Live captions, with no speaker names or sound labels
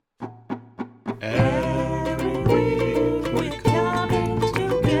Every week we come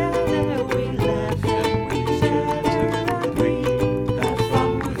together, we laugh and we share and we have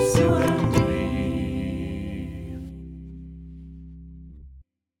fun with Sue and me.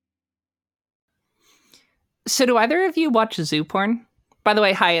 So do either of you watch zoo porn? By the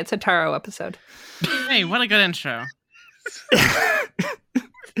way, hi, it's a Taro episode. Hey, what a good intro.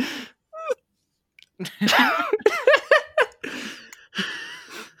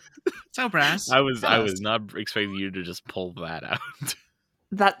 So, Brass. I was not expecting you to just pull that out.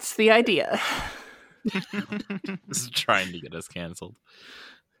 That's the idea. Just trying to get us canceled.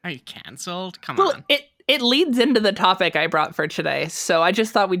 Are you canceled? Come Well, on. it leads into the topic I brought for today, so I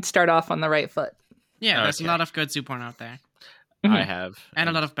just thought we'd start off on the right foot. Yeah, there's a Okay. lot of good zoo porn out there. I have. And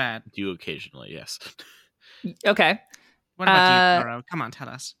a lot of bad. do occasionally, yes. Okay. What about you, Taro? Come on, tell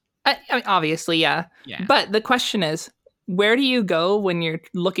us. I mean, obviously, yeah. Yeah. But the question is, where do you go when you're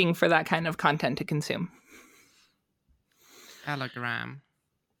looking for that kind of content to consume? Telegram.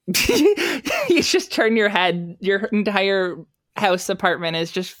 You just turn your head, your entire house apartment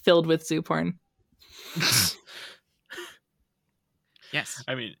is just filled with zoo porn. Yes.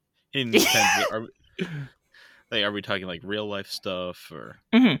 I mean, in sense, are we talking like real life stuff or?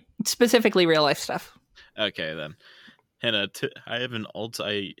 Specifically real life stuff. Okay, then. Hannah, I have an alt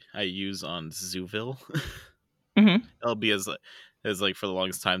I use on Zooville. Mhm. It'll be as like for the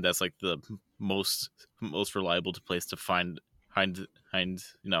longest time that's like the most reliable place to find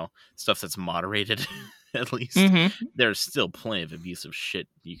stuff that's moderated. At least there's still plenty of abusive shit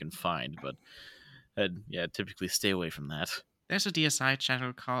you can find, but yeah, typically stay away from that. There's a DSI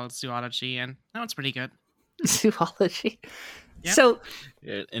channel called Zoology, and that one's pretty good. Zoology. Yep. So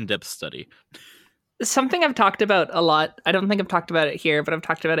In-depth study. something I've talked about a lot, I don't think I've talked about it here, but I've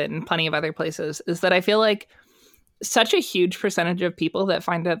talked about it in plenty of other places, is that I feel like such a huge percentage of people that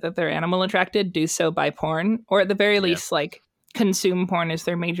find out that they're animal attracted do so by porn, or at the very least, like, consume porn as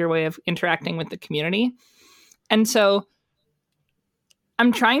their major way of interacting with the community. And so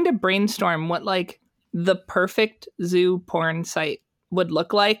I'm trying to brainstorm what, like, the perfect zoo porn site would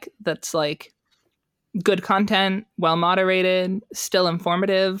look like that's, like, good content, well moderated, still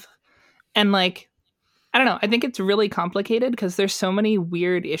informative, and, like, I don't know. I think it's really complicated because there's so many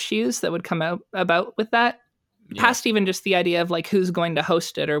weird issues that would come out about with that. Yeah. Past even just the idea of like who's going to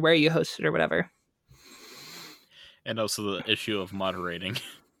host it or where you host it or whatever. And also the issue of moderating.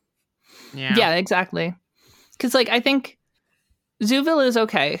 Yeah, exactly. Because like I think Zooville is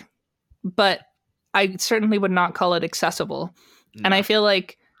okay, but I certainly would not call it accessible. And I feel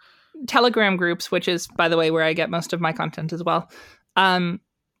like Telegram groups, which is by the way where I get most of my content as well,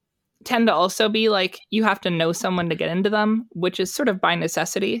 tend to also be like you have to know someone to get into them, which is sort of by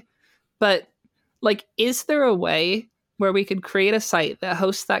necessity. But like, is there a way where we could create a site that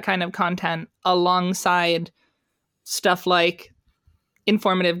hosts that kind of content alongside stuff like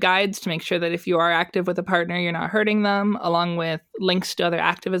informative guides to make sure that if you are active with a partner, you're not hurting them, along with links to other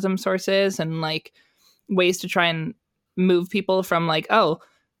activism sources and like ways to try and move people from like, oh,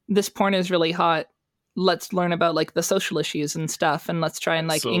 this porn is really hot, let's learn about like the social issues and stuff, and let's try and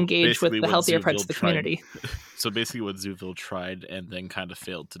like So engage with basically the what healthier parts Zooville of the tried- community. So basically what Zooville tried and then kind of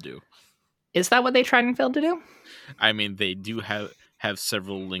failed to do. Is that what they tried and failed to do? I mean, they do have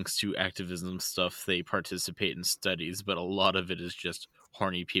several links to activism stuff. They participate in studies, but a lot of it is just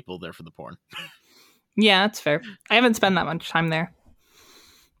horny people there for the porn. Yeah, that's fair. I haven't spent that much time there.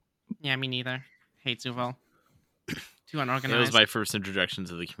 Yeah, me neither. Hate Zooville. Too It unorganized. was my first introduction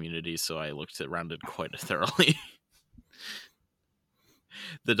to the community, so I looked around it quite thoroughly.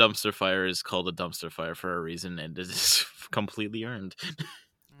 The dumpster fire is called a dumpster fire for a reason, and it is completely earned.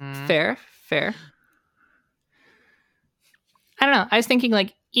 Fair. I don't know. I was thinking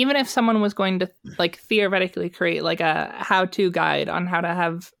like even if someone was going to like theoretically create like a how-to guide on how to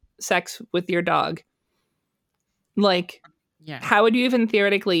have sex with your dog, like Yeah. how would you even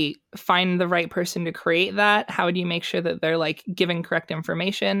theoretically find the right person to create that? How would you make sure that they're like giving correct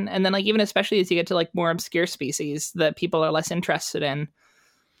information? And then like even especially as you get to like more obscure species that people are less interested in,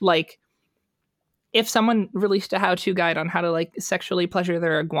 like if someone released a how-to guide on how to like sexually pleasure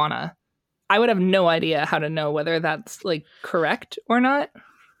their iguana, I would have no idea how to know whether that's like correct or not.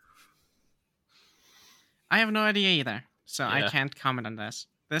 I have no idea either, so I Yeah. can't comment on this.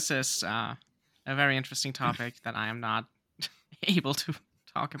 This is a very interesting topic that I am not able to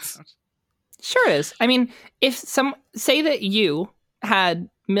talk about. Sure is. I mean, if say that you had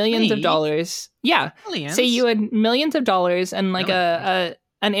millions of Me? dollars, yeah. Millions? Say you had millions of dollars and like an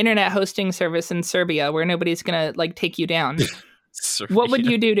internet hosting service in Serbia where nobody's gonna like take you down. What would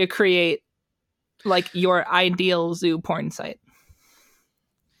you do to create like your ideal zoo porn site?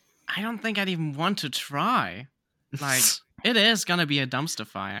 I don't think I'd even want to try. Like, it is gonna be a dumpster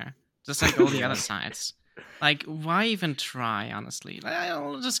fire, just like all the other sites. Like, why even try? Honestly,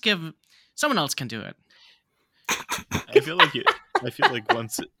 I'll just give someone else can do it. I feel like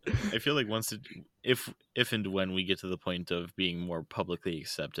if and when we get to the point of being more publicly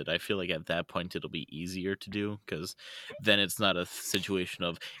accepted, I feel like at that point it'll be easier to do, because then it's not a situation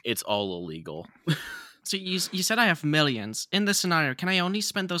of it's all illegal. So you said I have millions. In this scenario, can I only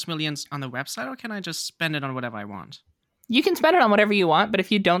spend those millions on the website, or can I just spend it on whatever I want? You can spend it on whatever you want, but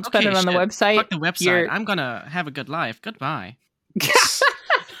if you don't spend it on the website, fuck the website. I'm gonna have a good life. Goodbye.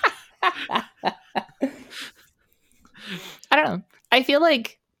 I don't know. I feel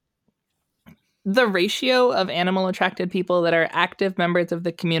like the ratio of animal attracted people that are active members of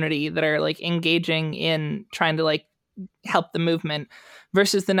the community that are like engaging in trying to like help the movement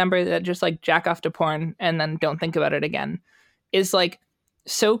versus the number that just like jack off to porn and then don't think about it again is like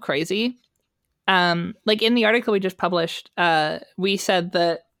so crazy. Like in the article we just published, we said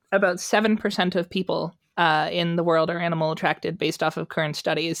that about 7% of people in the world are animal attracted based off of current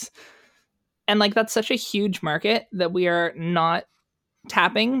studies. And like that's such a huge market that we are not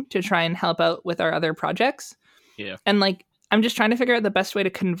tapping to try and help out with our other projects. Yeah. And like I'm just trying to figure out the best way to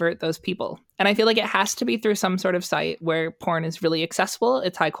convert those people. And I feel like it has to be through some sort of site where porn is really accessible,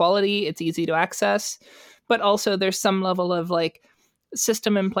 it's high quality, it's easy to access, but also there's some level of like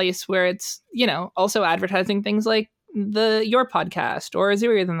system in place where it's, you know, also advertising things like your podcast or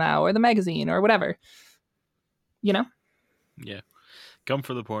Zooier Than Thou or the magazine or whatever. You know? Yeah. Come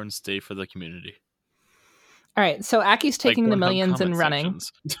for the porn, stay for the community. All right, so Aki's taking the Pornhub millions and comment running.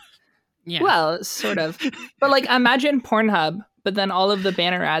 sections. Yeah. Well, sort of. But like imagine Pornhub, but then all of the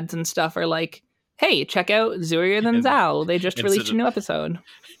banner ads and stuff are like, hey, check out Zooier Than And Thou. They just released a instead new episode.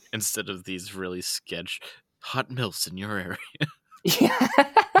 Instead of these really sketch hot milfs in your area. Yeah.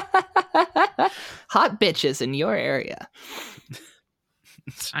 Hot bitches in your area.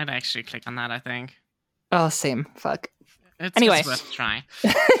 I'd actually click on that, I think. Oh, same. Fuck. Anyway. Anyway. Worth a try.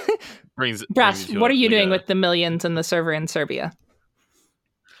 Brass, brings what are you like doing a- with the millions in the server in Serbia?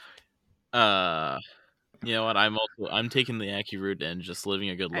 You know what? I'm taking the Aki route and just living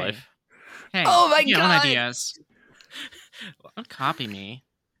a good Hey. life. Hey, Oh my your own God. ideas. Don't copy me.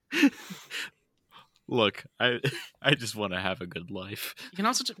 Look, I just want to have a good life. We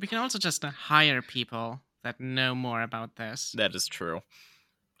can also just hire people that know more about this, That is true.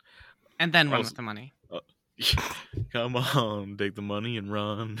 and then run Also- with the money. Come on, take the money and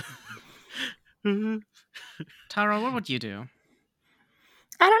run. Tara, what would you do?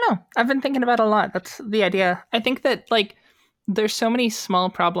 I don't know. I've been thinking about it a lot. That's the idea. I think that like there's so many small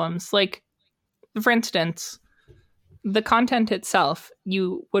problems. Like, for instance, the content itself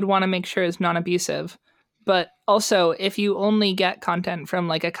you would want to make sure is non-abusive. But also, if you only get content from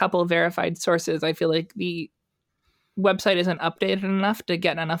like a couple verified sources, I feel like the website isn't updated enough to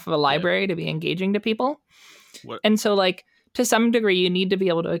get enough of a library to be engaging to people. What? And so like to some degree you need to be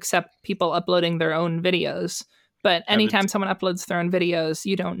able to accept people uploading their own videos. But anytime someone uploads their own videos,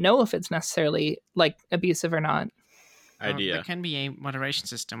 you don't know if it's necessarily like abusive or not. Idea. There can be a moderation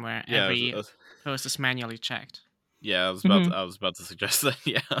system where Yeah, every post is manually checked. I was about to suggest that.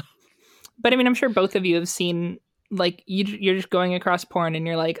 Yeah. But I mean, I'm sure both of you have seen like you're just going across porn and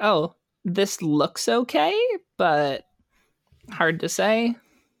you're like, oh, this looks okay, but hard to say.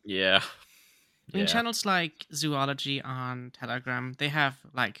 Yeah. I mean, channels like Zoology on Telegram, they have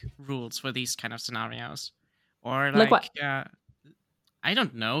like rules for these kind of scenarios. Or Like what? I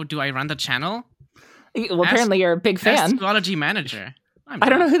don't know. Do I run the channel? Well, apparently you're a big Ask fan. Zoology manager. I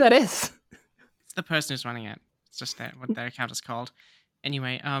don't know who that is. It's the person who's running it. It's just what their account is called.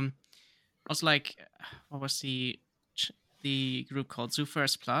 Anyway, also like, what was the group called? Zoo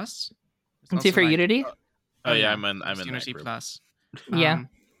First Plus. It's See also, for like- Unity. Oh yeah, I'm in It's that Unity group. Plus. Yeah.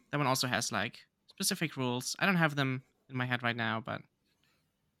 That one also has like specific rules. I don't have them in my head right now, but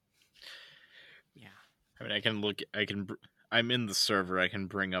yeah. I mean, I'm in the server. I can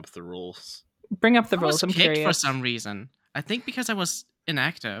bring up the rules. Bring up the I rules. was I'm kicked for curious. some reason. I think because I was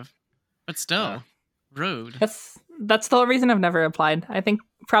inactive, but still rude. That's the whole reason I've never applied. I think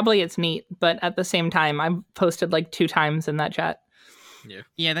probably it's neat, but at the same time, I've posted like 2 times in that chat.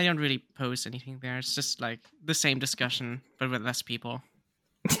 Yeah, they don't really post anything there. It's just like the same discussion, but with less people.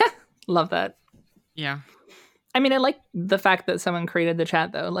 Love that. Yeah. I mean, I like the fact that someone created the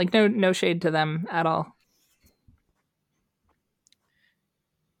chat though. Like no shade to them at all.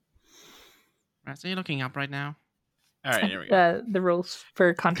 Right, so you're looking up right now. All right, here we go. The rules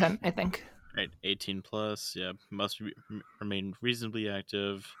for content, I think. Right, 18 plus. Yeah, must remain reasonably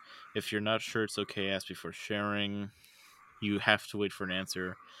active. If you're not sure, it's okay. Ask before sharing. You have to wait for an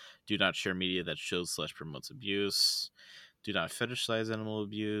answer. Do not share media that shows / promotes abuse. Do not fetishize animal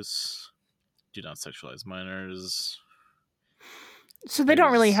abuse. Do not sexualize minors. So they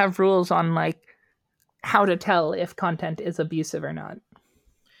don't really There's- have rules on like how to tell if content is abusive or not.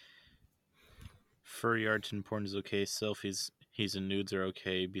 Furry art and porn is okay. Selfies, he's and nudes are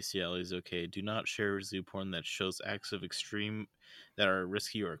okay. Bestiality is okay. Do not share zoo porn that shows acts of extreme that are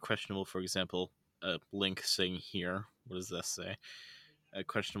risky or questionable. For example, a link saying here. What does that say?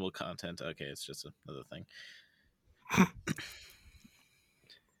 Questionable content. Okay, it's just another thing.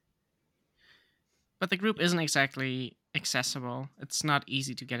 But the group isn't exactly accessible. It's not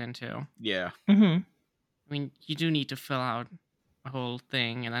easy to get into. Yeah. Mm-hmm. I mean, you do need to fill out a whole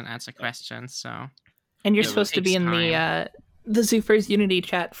thing and then answer questions. So And you're Yeah, but supposed to be takes in the Zoofers Unity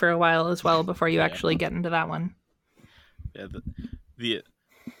chat for a while as well before you Yeah. actually get into that one. Yeah,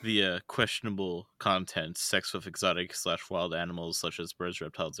 the questionable content, sex with exotic / wild animals such as birds,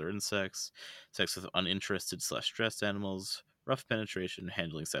 reptiles, or insects, sex with uninterested / stressed animals, rough penetration,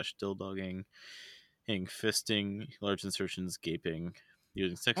 handling / dilldogging, fisting, large insertions, gaping,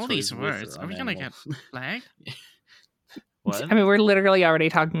 using sex all toys these with words. or Are on we gonna get animals. flagged? What? I mean, we're literally already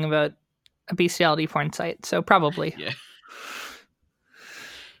talking about a bestiality porn site, so probably. Yeah.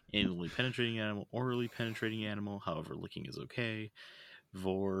 Anally penetrating animal, orally penetrating animal, however, licking is okay.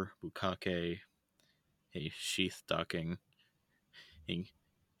 Vor, bukake, a sheath docking, It's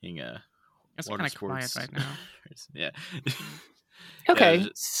water kind of quiet sports. right now. Yeah. Okay.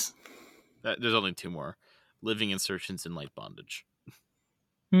 Yeah, there's only 2 more. Living insertions in light bondage.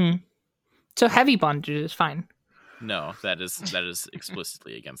 Hmm. So heavy bondage is fine. No, that is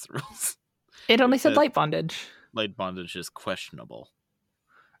explicitly against the rules. It only It said says- light bondage. Light bondage is questionable.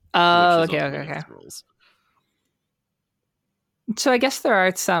 Oh, which is okay, also okay, against okay. the rules. So I guess there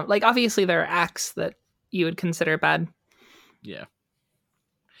are some, like, obviously there are acts that you would consider bad. Yeah.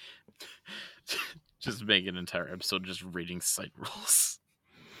 Just make an entire episode just reading site rules.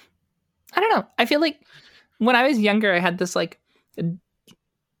 I don't know. I feel like when I was younger, I had this like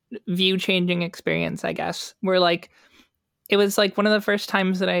view changing experience, I guess, where like it was like one of the first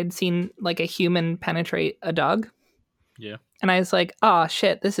times that I had seen like a human penetrate a dog. Yeah. And I was like, oh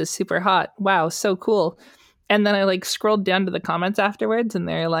shit, this is super hot. Wow, so cool. And then I like scrolled down to the comments afterwards and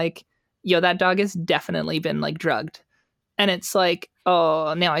they're like, yo, that dog has definitely been like drugged. And it's like,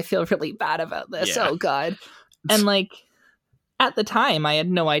 oh, now I feel really bad about this. Yeah. Oh god. And like at the time I had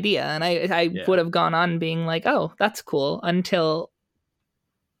no idea. And I Yeah. would have gone on being like, oh, that's cool until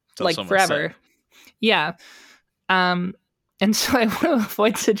Until like someone forever. said- Yeah. And so I want to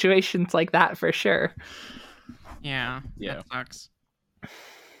avoid situations like that for sure. Yeah. Yeah. That sucks.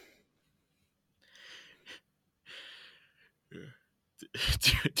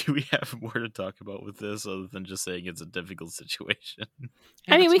 do we have more to talk about with this other than just saying it's a difficult situation?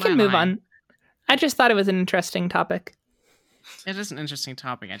 I mean, we that's can my move line. on. I just thought it was an interesting topic. It is an interesting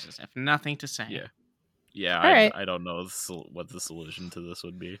topic. I just have nothing to say. Yeah. Yeah, All right. I don't know what the solution to this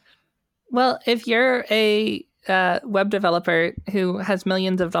would be. Well, if you're a web developer who has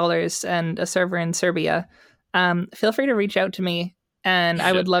millions of dollars and a server in Serbia, feel free to reach out to me, and I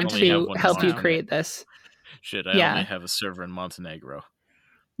Shit, would love I only have to one help you server. create this. Shit, I Yeah. only have a server in Montenegro.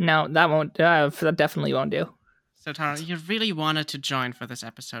 No, that won't. That definitely won't do. So Tara, you really wanted to join for this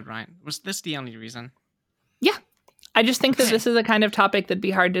episode, right? Was this the only reason? I just think that Okay. this is a kind of topic that'd be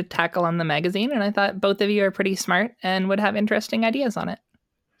hard to tackle on the magazine, and I thought both of you are pretty smart and would have interesting ideas on it.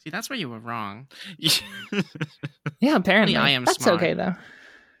 See, that's where you were wrong. Yeah, apparently. I am That's smart. okay, though.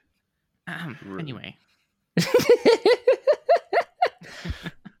 Anyway,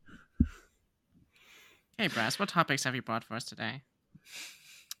 hey Brass, what topics have you brought for us today?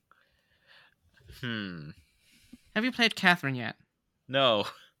 Have you played Catherine yet? No.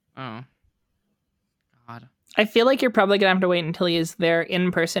 Oh. God. I feel like you're probably gonna have to wait until he is there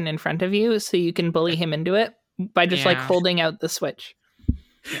in person in front of you, so you can bully him into it by just like Yeah. holding out the Switch.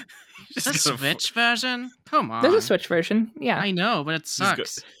 Just The gonna Switch version? Come on. There's a Switch version, yeah, I know, but it just go-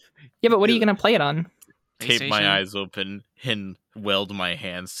 sucks. yeah. But what are you gonna play it on? tape my PlayStation eyes open and weld my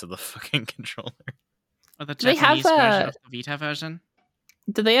hands to the fucking controller. Or the Do they have, Japanese version of the Vita version?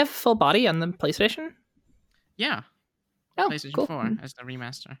 Do they have full body on the PlayStation? Yeah. Oh, PlayStation cool. 4 as the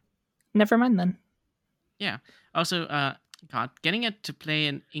remaster. Never mind then. Also, God, getting it to play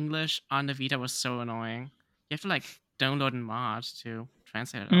in English on the Vita was so annoying. You have to like download and mod to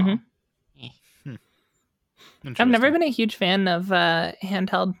translate it all. Mhm. I've never been a huge fan of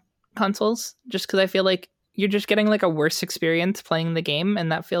handheld consoles, just because I feel like you're just getting like a worse experience playing the game,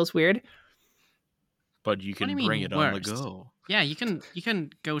 and that feels weird. But you do can you mean bring it on the worst? go. Yeah, you can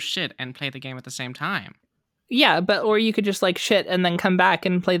go shit and play the game at the same time. Yeah, but or you could just like shit and then come back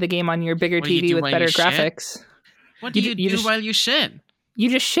and play the game on your bigger What do you TV do with while better you shit? graphics. What do You you ju- you do just- while you shit? You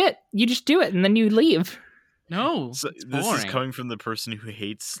just shit. You just do it and then you leave. No, So it's this is boring. coming from the person who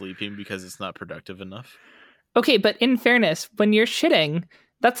hates sleeping because it's not productive enough. Okay, but in fairness, when you're shitting,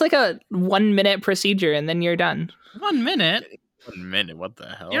 that's like a 1 minute procedure and then you're done. 1 minute? 1 minute, what the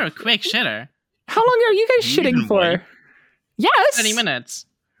hell? You're a quick shitter. How long are you guys You shitting even for? wipe? Yes. 30 minutes.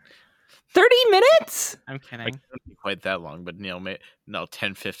 30 minutes? I'm Like, kidding. it wouldn't be quite that long, but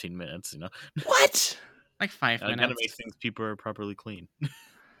 10, 15 minutes, What? Like 5 I gotta minutes. make things people are properly clean.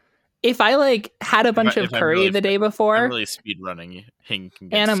 If I like had a bunch of if I'm curry really the day I'm before, really speed running. Hing can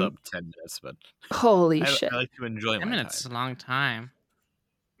get And I'm- sub 10 minutes, but holy I shit. like to enjoy 10 my minutes is time. a long time.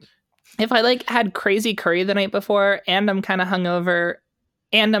 If I like had crazy curry the night before and I'm kind of hungover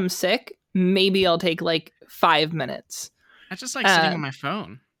and I'm sick, maybe I'll take like 5 minutes. I just like sitting Uh, on my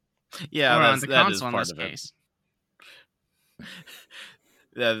phone. Yeah, or on the that is console in part this of it. case.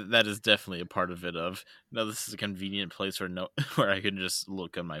 That is definitely a part of it. No, this is a convenient place where I can just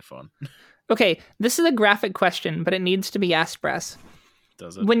look on my phone. Okay, this is a graphic question, but it needs to be asked, Bress.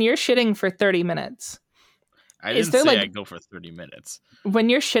 Does it? When you're shitting for 30 minutes, I is didn't there, say like- I go for 30 minutes. when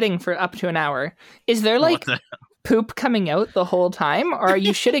you're shitting for up to an hour, is there What like the- poop coming out the whole time? Or are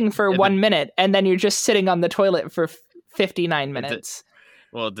you shitting for It 1 minute and then you're just sitting on the toilet for 59 minutes?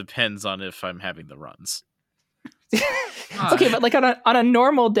 Well, it depends on if I'm having the runs. Okay, but like on a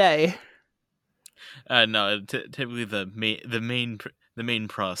normal day. No, typically the main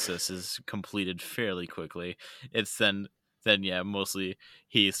process is completed fairly quickly. It's then yeah, mostly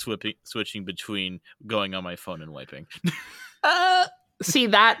he's switching between going on my phone and wiping. See,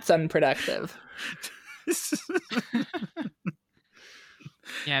 that's unproductive.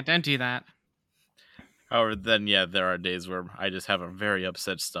 Yeah, don't do that. However, then yeah, there are days where I just have a very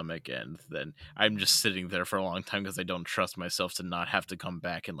upset stomach, and then I'm just sitting there for a long time because I don't trust myself to not have to come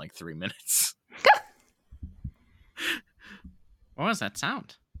back in like 3 minutes. What was that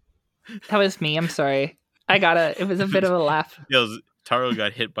sound? That was me. I'm sorry. It was a bit of a laugh. Taro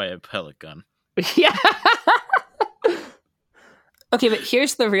got hit by a pellet gun. Yeah. Okay, but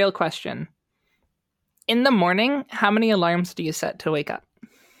here's the real question. In the morning, how many alarms do you set to wake up?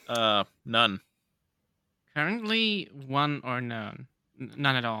 None. Currently, one or none.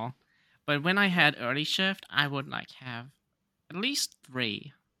 None at all. But when I had early shift, I would like have at least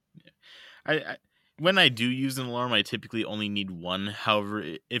 3. I when I do use an alarm, I typically only need one. However,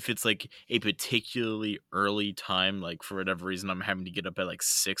 if it's like a particularly early time, like for whatever reason I'm having to get up at like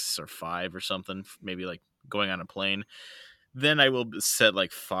 6 or 5 or something, maybe like going on a plane, then I will set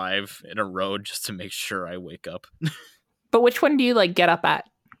like 5 in a row just to make sure I wake up. But which one do you like get up at?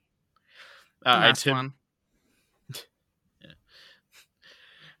 The last one.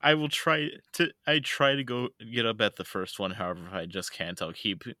 I will try to go get up at the first one. However, if I just can't, I'll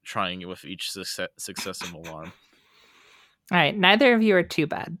keep trying it with each successive alarm. All right, neither of you are too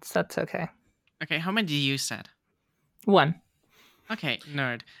bad, so that's okay. Okay, how many do you set? 1. Okay,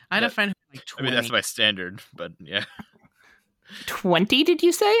 nerd. I had a That- friend who had like I 20. mean, that's my standard, but yeah. 20, did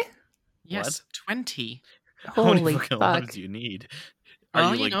you say? Yes, 20. How many Holy fucking fuck. alarms do you need?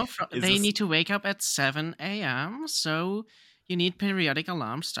 Well, like, is they this- need to wake up at 7 a.m., so you need periodic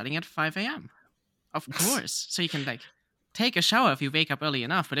alarms starting at 5 a.m. Of course. So you can, like, take a shower if you wake up early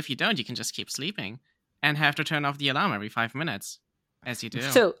enough, but if you don't, you can just keep sleeping and have to turn off the alarm every 5 minutes, as you do.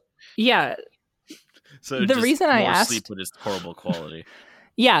 So, yeah, So the just reason I more asked- sleep with just horrible quality.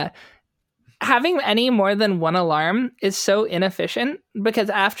 yeah. Having any more than one alarm is so inefficient because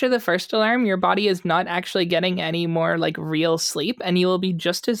after the first alarm, your body is not actually getting any more like real sleep, and you will be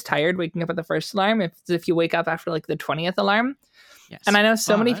just as tired waking up at the first alarm if you wake up after like the 20th alarm. Yes. And I know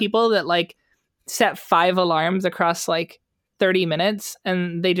so many But- people that like set 5 alarms across like 30 minutes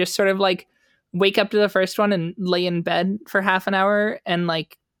and they just sort of like wake up to the first one and lay in bed for half an hour and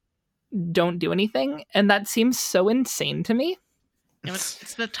like don't do anything. And that seems so insane to me. Yeah, but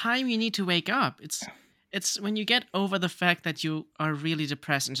it's the time you need to wake up. It's when you get over the fact that you are really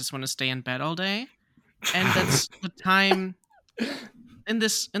depressed and just want to stay in bed all day, and that's the time. In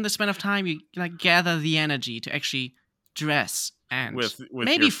this span of time, you like gather the energy to actually dress and with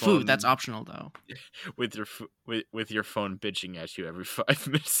maybe your food. phone- That's optional though. with your phone bitching at you every 5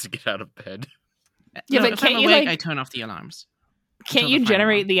 minutes to get out of bed. Yeah, No, but if can't I'm you, awake, like- I turn off the alarms. Can't Until you the final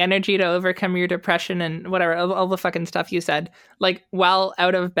generate one. the energy to overcome your depression and whatever, all the fucking stuff you said, like while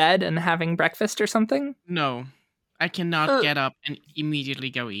out of bed and having breakfast or something? No, I cannot get up and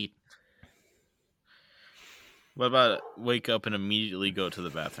immediately go eat. What about wake up and immediately go to the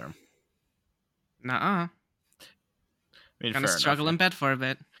bathroom? Nuh-uh. I mean, Gonna fair struggle in enough. bed for a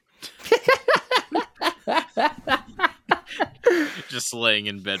bit. Just laying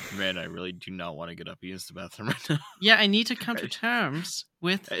in bed, man, I really do not want to get up and use the bathroom right now. Yeah, I need to come to terms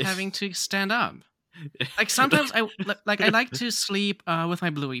with having to stand up. Like sometimes I like to sleep with my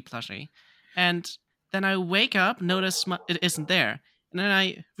Bluey plushie, and then I wake up, notice it isn't there, and then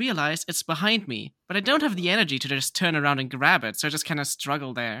I realize it's behind me, but I don't have the energy to just turn around and grab it, so I just kind of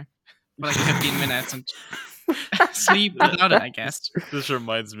struggle there for like 15 minutes and sleep without it, I guess. This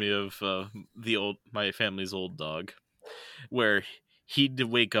reminds me of my family's old dog, where he'd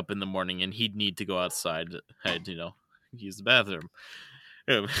wake up in the morning and he'd need to go outside and use the bathroom.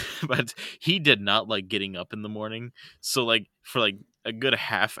 But he did not like getting up in the morning. So like for like a good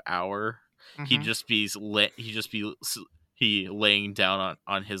half hour, he'd just be laying down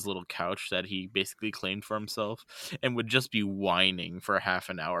on his little couch that he basically claimed for himself, and would just be whining for half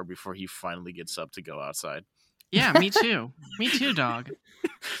an hour before he finally gets up to go outside. Yeah, me too. Me too, dog.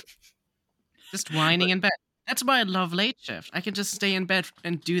 Just whining in bed. That's why I love late shift. I can just stay in bed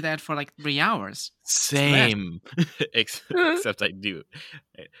and do that for like 3 hours. Same. Except I do.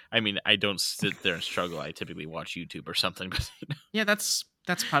 I mean, I don't sit there and struggle. I typically watch YouTube or something. But Yeah, that's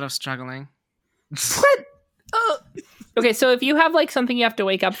part of struggling. What? Oh. Okay, so if you have like something you have to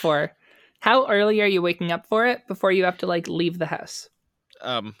wake up for, how early are you waking up for it before you have to like leave the house?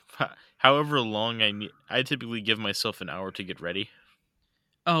 However long I need, I typically give myself an hour to get ready.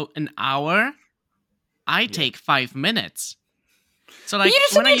 Oh, an hour? I take 5 minutes. So like you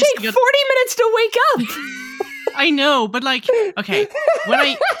just said you take 40 minutes to wake up. I know, but like, okay, when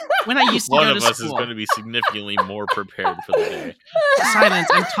I used to One go of to us school, is going to be significantly more prepared for the day. silence,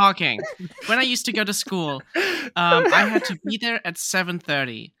 I'm talking. When I used to go to school, I had to be there at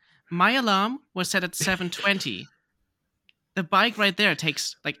 7:30. My alarm was set at 7:20. The bike right there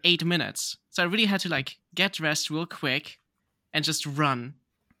takes like 8 minutes. So I really had to like get dressed real quick and just run.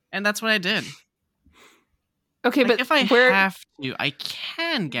 And that's what I did. Okay, Like, but if I where? have to, I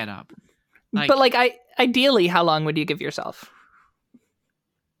can get up. But like, ideally, how long would you give yourself?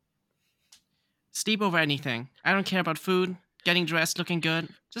 Sleep over anything. I don't care about food, getting dressed, looking good.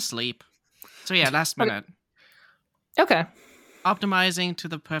 Just sleep. So yeah, last minute. Okay. Optimizing to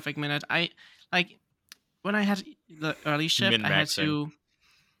the perfect minute. I like when I had the early shift, I had Min-maxing. to.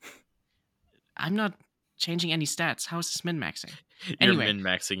 I'm not changing any stats. How is this min-maxing? You're Anyway.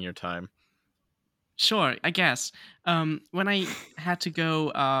 min-maxing your time. Sure, I guess. When I had to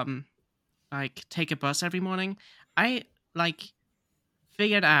go, like take a bus every morning, I like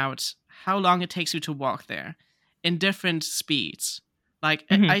figured out how long it takes you to walk there, in different speeds. Like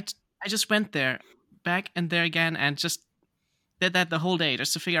I just went there, back and there again, and just did that the whole day,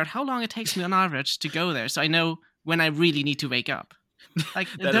 just to figure out how long it takes me on average to go there, so I know when I really need to wake up. Like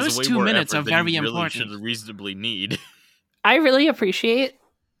That is those way 2 more minutes effort are than very you really important. should reasonably need. I really appreciate,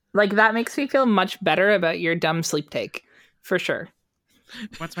 like, that makes me feel much better about your dumb sleep take, for sure.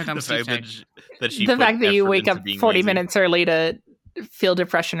 What's my dumb The sleep fact take? that she The put fact that you effort wake into up being 40 lazy. minutes early to feel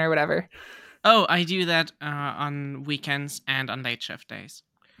depression or whatever. Oh, I do that on weekends and on late shift days.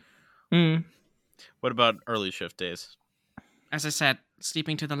 Mm. What about early shift days? As I said,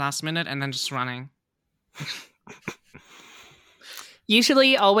 sleeping to the last minute and then just running.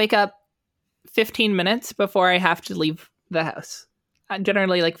 Usually, I'll wake up 15 minutes before I have to leave the house.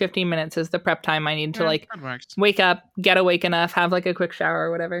 Generally, like 15 minutes is the prep time I need to Yeah, like that works. wake up, get awake enough, have like a quick shower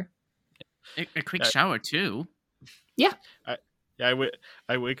or whatever. A quick shower too. Yeah, I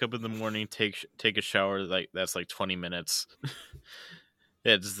wake up in the morning, take a shower, like that's like 20 minutes.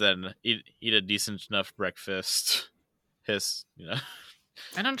 It's then eat a decent enough breakfast. I don't.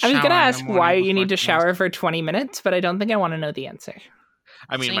 I was shower gonna in the ask morning why you before need to class. shower for 20 minutes, but I don't think I want to know the answer.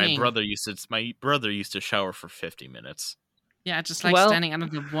 I mean, Singing. my brother used to shower for 50 minutes. Yeah, I just like Well- standing under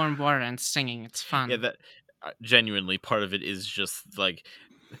the warm water and singing. It's fun. Yeah, that genuinely part of it is just like,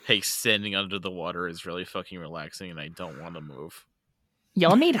 hey, standing under the water is really fucking relaxing, and I don't want to move.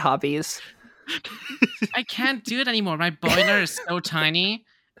 Y'all need hobbies. I can't do it anymore. My boiler is so tiny.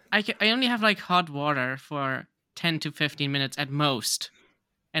 I only have like hot water for 10 to 15 minutes at most,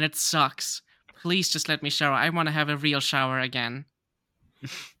 and it sucks. Please just let me shower. I want to have a real shower again.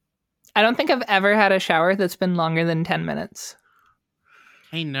 I don't think I've ever had a shower that's been longer than 10 minutes.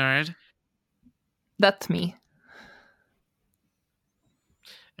 Hey, nerd. That's me.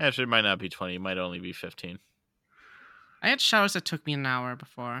 Actually, it might not be 20. It might only be 15. I had showers that took me an hour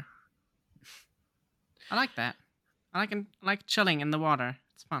before. I like that. I like chilling in the water.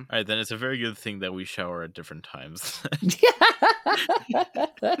 It's fun. All right, then it's a very good thing that we shower at different times.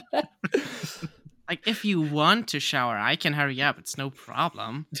 Like, if you want to shower, I can hurry up. It's no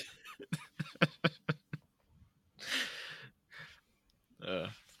problem.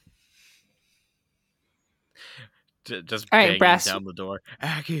 Just All right, banging Brass. down the door.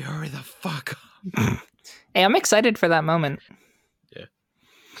 Aggie, hurry the fuck up. Hey, I'm excited for that moment. Yeah.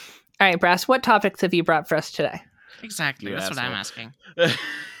 All right, Brass, what topics have you brought for us today? Exactly. You That's what I'm asshole. asking.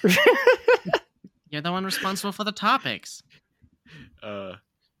 You're the one responsible for the topics.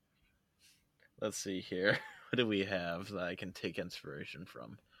 Let's see here. What do we have that I can take inspiration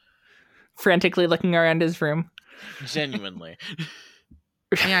from? Frantically looking around his room. Genuinely.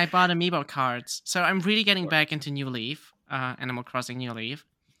 Yeah, I bought amiibo cards. So I'm really getting back into New Leaf, Animal Crossing New Leaf.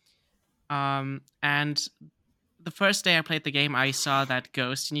 And the first day I played the game, I saw that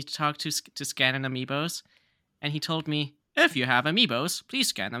ghost you need to talk to scan in amiibos. And he told me, if you have amiibos, please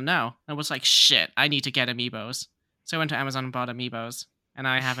scan them now. I was like, shit, I need to get amiibos. So I went to Amazon and bought amiibos. And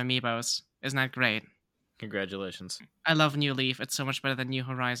I have amiibos. Isn't that great? Congratulations. I love New Leaf. It's so much better than New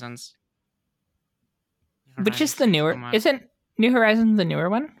Horizons. New Which is Horizons the newer? so much. Isn't New Horizons the newer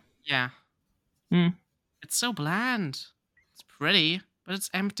one? Yeah. Hmm. It's so bland. It's pretty, but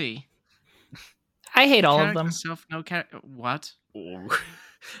it's empty. I hate all of them. No character. What? Ooh.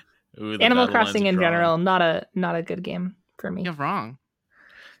 Ooh, the Animal battle lines Crossing are in drawn. general, not a good game for me. You're wrong.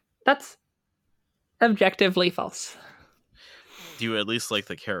 That's objectively false. Do you at least like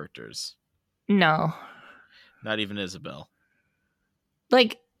the characters? No. Not even Isabel.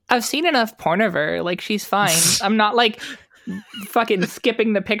 Like, I've seen enough porn of her. Like, she's fine. I'm not, like, fucking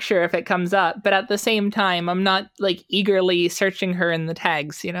skipping the picture if it comes up. But at the same time, I'm not, like, eagerly searching her in the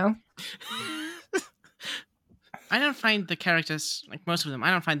tags, you know? I don't find the characters, like most of them,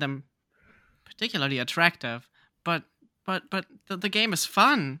 I don't find them particularly attractive. But the game is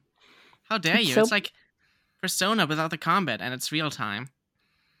fun. How dare It's you? so- It's like Persona without the combat, and it's real time.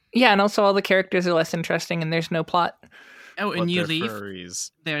 Yeah, and also all the characters are less interesting and there's no plot. Oh, in But New they're Leaf,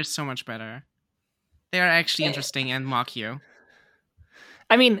 furries. they're so much better. They are actually interesting and mock you.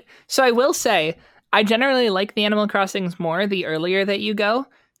 I mean, so I will say, I generally like the Animal Crossings more the earlier that you go.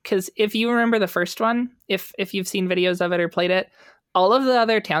 Because if you remember the first one, if you've seen videos of it or played it, all of the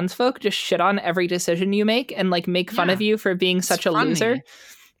other townsfolk just shit on every decision you make and like make fun Yeah. of you for being such a funny. loser.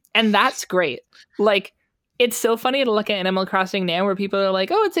 And that's great. Like, it's so funny to look at Animal Crossing now where people are like,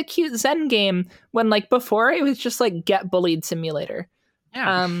 oh, it's a cute Zen game. When like before it was just like get bullied simulator.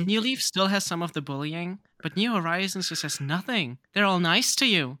 Yeah, Um, New Leaf still has some of the bullying, but New Horizons just has nothing. They're all nice to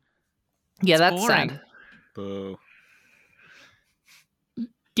you. Yeah, It's that's boring. sad. Boo.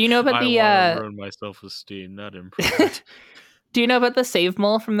 Do you know about I the want to ruin my self-esteem, not improve it. do you know about the save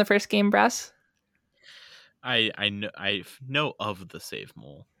mole from the first game, Brass? I know of the save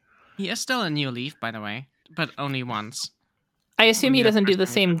mole. He is still a New Leaf, by the way, but only once. I assume he Yeah, doesn't do first the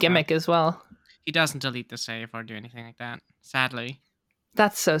time same we talked gimmick as well. He doesn't delete the save or do anything like that, sadly.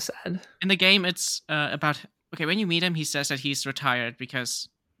 That's so sad. In the game, it's about... Okay, when you meet him, he says that he's retired because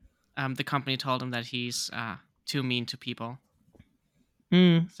the company told him that he's too mean to people.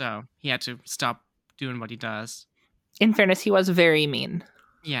 Mm. So he had to stop doing what he does. In fairness, he was very mean.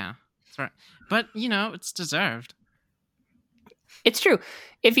 Yeah, that's right. But, you know, it's deserved. It's true.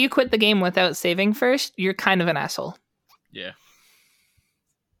 If you quit the game without saving first, you're kind of an asshole. Yeah.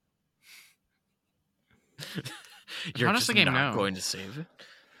 How does the game not know? going to save it?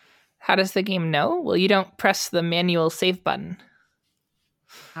 How does the game know? Well, you don't press the manual save button.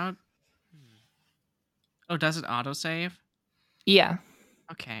 How... Oh, does it autosave? Yeah.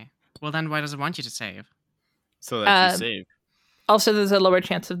 Okay. Well, then why does it want you to save? So that you Uh, save. Also, there's a lower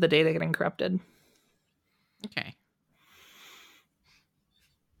chance of the data getting corrupted. Okay.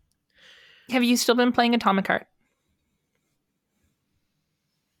 Have you still been playing Atomic Heart?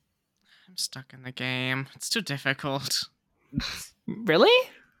 I'm stuck in the game. It's too difficult. Really?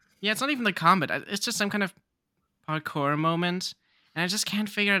 Yeah, it's not even the combat. It's just some kind of parkour moment, and I just can't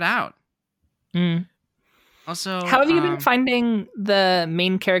figure it out. Mm. Also, How have you been finding the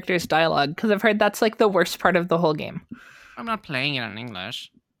main character's dialogue? Because I've heard that's like the worst part of the whole game. I'm not playing it in English.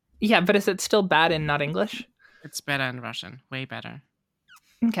 Yeah, but is it still bad in not English? It's better in Russian. Way better.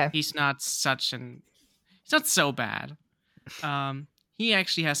 Okay. He's not He's not so bad. He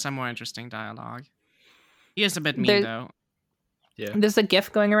actually has some more interesting dialogue. He is a bit mean, There- though. Yeah. There's a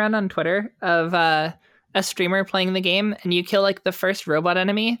GIF going around on Twitter of a streamer playing the game, and you kill like the first robot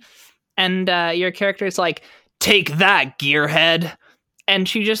enemy, and your character's like, "Take that, gearhead," and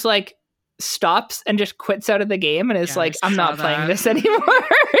she just like stops and just quits out of the game and is Yeah, like, I "I'm not saw playing that. this anymore."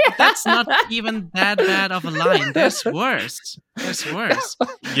 That's not even that bad of a line. There's worse. There's worse.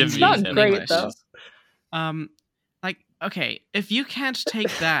 Give It's me not some great, English. though. Like, okay, if you can't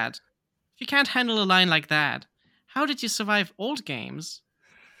take that, if you can't handle a line like that, how did you survive old games?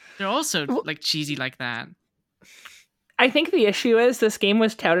 They're also Well- like cheesy like that. I think the issue is this game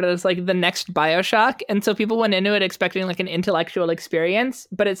was touted as like the next BioShock, and so people went into it expecting like an intellectual experience,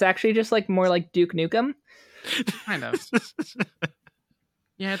 but it's actually just like more like Duke Nukem. Kind of.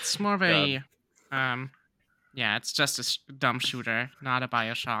 Yeah, it's more of a, yeah, it's just a dumb shooter, not a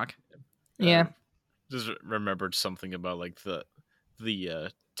BioShock. Yeah. Just remembered something about like the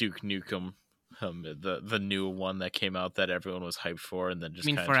Duke Nukem, the new one that came out that everyone was hyped for, and then just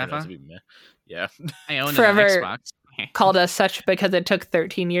You mean kind of turned out to Forever? be meh. Yeah, I own Forever. an Xbox. Called us such because it took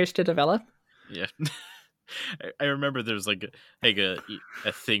 13 years to develop. yeah. I remember there's like a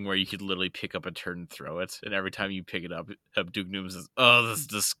thing where you could literally pick up a turd and throw it, and every time you pick it up Duke Nukem says, "Oh, this is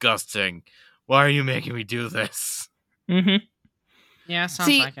disgusting. Why are you making me do this?" Mm-hmm. Yeah, sounds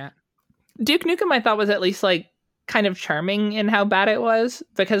See, like it. Duke Nukem, I thought, was at least like kind of charming in how bad it was,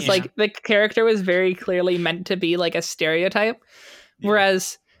 because Yeah. like the character was very clearly meant to be like a stereotype, Yeah.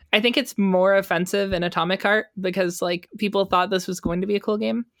 whereas I think it's more offensive in Atomic Heart because like people thought this was going to be a cool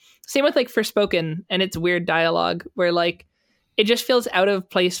game. Same with like Forspoken and its weird dialogue, where like it just feels out of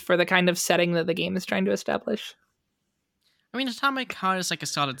place for the kind of setting that the game is trying to establish. I mean, Atomic Heart is like a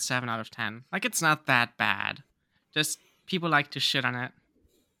solid 7 out of 10. Like, it's not that bad. Just people like to shit on it.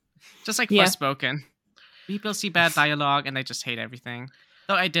 Just like Yeah. Forspoken. People see bad dialogue and they just hate everything.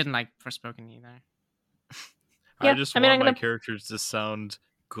 Though I didn't like Forspoken either. Yeah, I just I mean, want I'm my gonna- characters to sound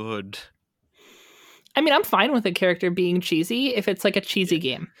good. I mean, I'm fine with a character being cheesy if it's like a cheesy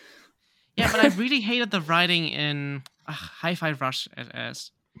game. Yeah, but I really hated the writing in Hi-Fi Rush. It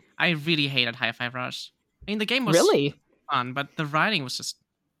is. I really hated Hi-Fi Rush. I mean, the game was Really? fun, but the writing was just...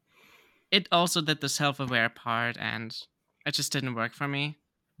 It also did the self-aware part, and it just didn't work for me.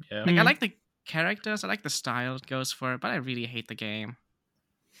 Yeah. Like, I Mhm. like the characters, I like the style it goes for, but I really hate the game.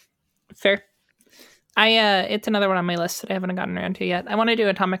 Fair. It's another one on my list that I haven't gotten around to yet. I want to do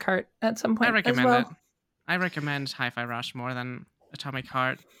Atomic Heart at some point I recommend as well. it. I recommend Hi-Fi Rush more than Atomic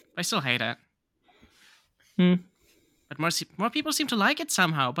Heart. But I still hate it. Hmm. But more people seem to like it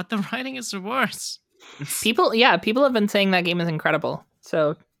somehow, but the writing is the worst. People have been saying that game is incredible.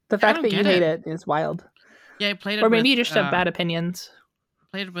 So the I fact don't that you get hate it. it is wild. Yeah, I played it Or maybe with, you just have bad opinions.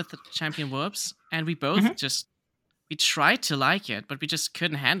 played it with the Champion Whoops, and we both Mhm. we tried to like it, but we just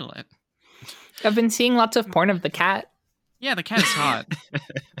couldn't handle it. I've been seeing lots of porn of the cat. Yeah, the cat is hot.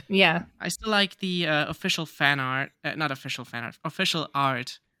 Yeah. I still like the official fan art, not official fan art, official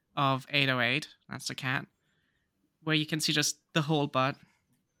art of 808. That's the cat, where you can see just the whole butt,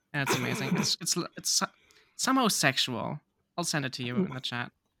 and it's amazing. It's somehow sexual. I'll send it to you in the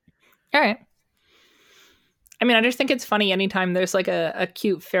chat. All right. I mean, I just think it's funny anytime there's like a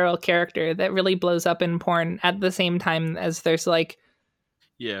cute feral character that really blows up in porn at the same time as there's like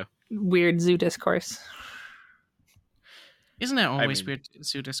Yeah. weird zoo discourse. Isn't there always mean- weird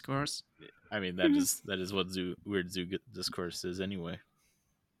zoo discourse? I mean that is what weird zoo discourse is anyway.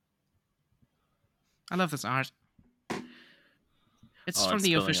 I love this art. It's Oh, from it's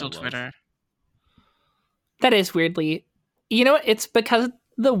the spelling official out love. Twitter. That is weirdly, you know what? It's because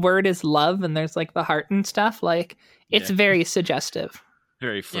the word is love and there's like the heart and stuff. Like it's Yeah. very suggestive.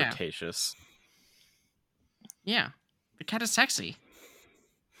 Very Yeah. flirtatious. Yeah, the cat is sexy.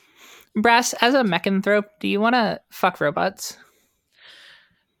 Brass, as a mechanthrope, do you want to fuck robots?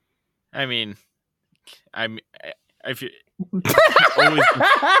 I mean, I feel always.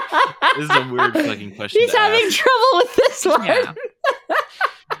 This is a weird fucking question. He's to having ask, trouble with this one. Yeah.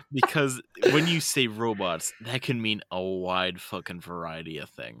 because when you say robots, that can mean a wide fucking variety of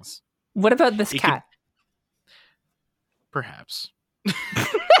things. What about this It could- cat? Perhaps.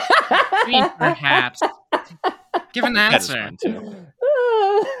 I mean, perhaps. Give an That is answer. fine too.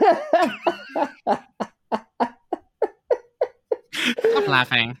 Stop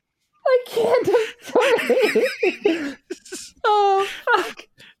laughing. I can't. I'm sorry. Oh fuck.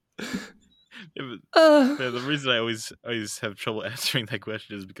 Yeah, Ugh. the reason I always have trouble answering that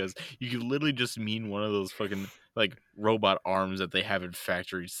question is because you could literally just mean one of those fucking like robot arms that they have in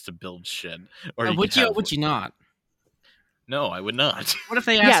factories to build shit. Or you Would could you or have- would you not? No, I would not. What if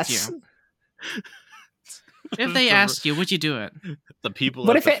they asked Yes. you? If they asked you, would you do it? The people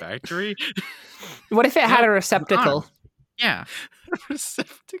What at if the it- factory What if it had Yeah, a receptacle? Yeah,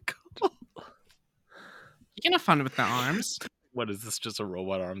 receptacle. you can have fun with the arms. What is this? Just a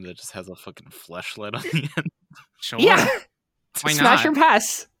robot arm that just has a fucking fleshlight on the end? Sure. Yeah. Why Smash not? or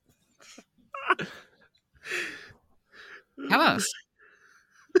pass. Tell us.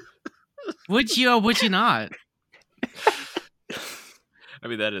 Would you or would you not? I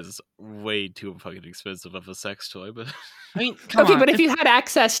mean, that is way too fucking expensive of a sex toy, but I mean, come Okay, on. but if you had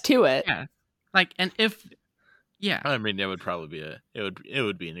access to it, Yeah. Like, and if, yeah, I mean, it would probably be it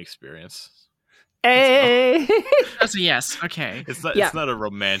would be an experience. Hey. That's a yes. Okay. It's not. Yeah. It's not a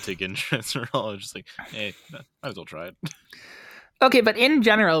romantic interest at all. It's just like, hey, might as well try it. Okay, but in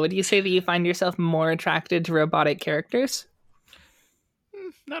general, would you say that you find yourself more attracted to robotic characters?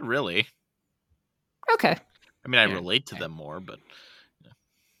 Not really. Okay. I mean, I Yeah. relate to them more, but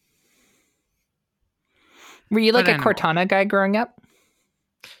Were you like But a animal. Cortana guy growing up?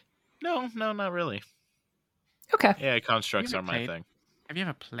 no, not really. Okay. AI constructs You are ever my played- thing. Have you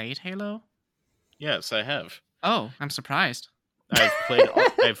ever played Halo? Yes, I have. Oh, I'm surprised. I've played.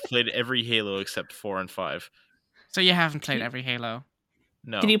 I've played every Halo except 4 and 5. So you haven't played every Halo.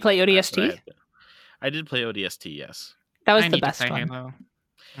 No. Did you play ODST? I did play ODST. Yes, That was I the need best to play one. Halo.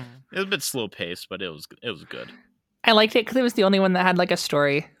 it was a bit slow paced, but it was good. I liked it because it was the only one that had like a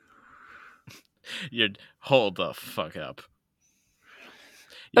story. You'd hold the fuck up.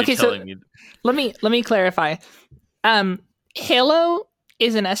 You're Okay, so- telling me Let me clarify. Halo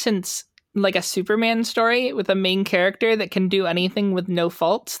is in essence like a Superman story with a main character that can do anything with no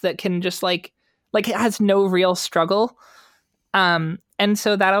faults, that can just like it has no real struggle. And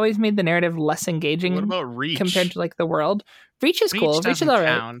so that always made the narrative less engaging what about Reach? compared to like the world. Reach is cool. Reach is doesn't all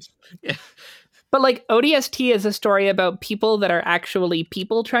right. count. But like ODST is a story about people that are actually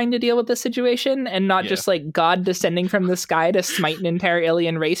people trying to deal with the situation and not Yeah. just like God descending from the sky to smite an entire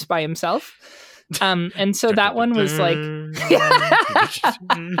alien race by himself. And so that one was like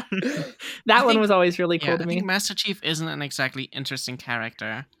that one was always really cool Yeah, to I me. think Master Chief isn't an exactly interesting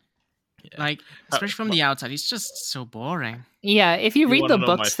character. Yeah. Like, especially from the outside, he's just so boring. Yeah, if you read wanna the know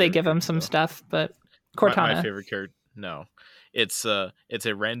my books, they favorite give him character, some though? stuff, but my Cortana. favorite character. No, it's a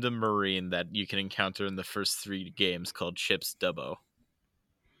random Marine that you can encounter in the first 3 games called Chips Dubbo.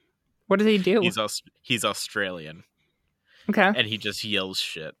 What does he do? He's Australian Okay. and he just yells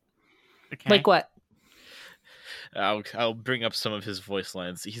shit. Okay. Like what? I'll bring up some of his voice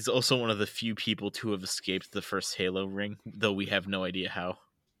lines. He's also one of the few people to have escaped the first Halo ring, though we have no idea how.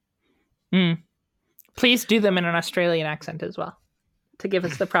 Please do them in an Australian accent as well to give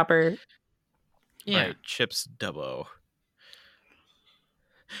us the proper. Yeah. Right, Chips Dubbo.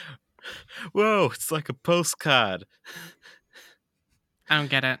 Whoa, it's like a postcard. I don't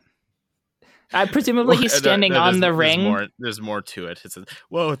get it. Presumably he's standing on the ring. There's more to it. It says,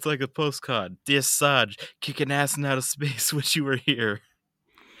 whoa, it's like a postcard. Dear Sarge, kicking ass in outer space when you were here.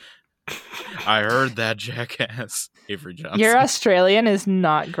 I heard that, jackass. Avery Johnson. Your Australian is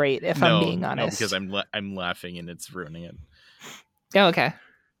not great, if I'm being No, honest. because I'm laughing and it's ruining it. Oh, okay.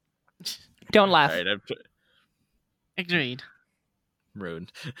 Don't laugh. All right, I've Agreed.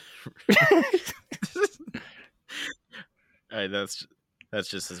 ruined. All right, that's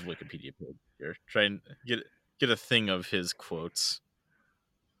just his Wikipedia page here. Try and get a thing of his quotes.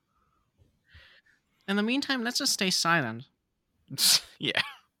 In the meantime, let's just stay silent. Yeah.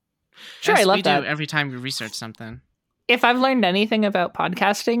 Sure, I As love we that. do every time we research something. If I've learned anything about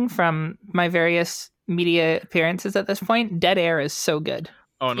podcasting from my various media appearances at this point, dead air is so good.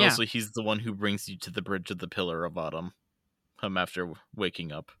 Oh, and Yeah. also he's the one who brings you to the bridge of the Pillar of Autumn. After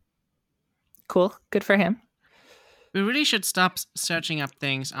waking up. Cool. Good for him. We really should stop searching up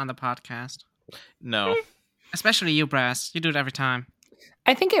things on the podcast. No. Especially you, Brass. You do it every time.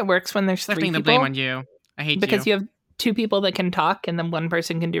 I think it works when there's 3 Flipping the people. blame on you. I hate because you. you have 2 people that can talk and then 1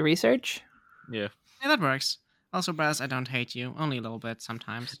 person can do research. Yeah. Yeah, that works. Also, Brass, I don't hate you. Only a little bit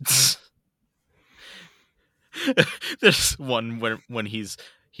sometimes. There's one when he's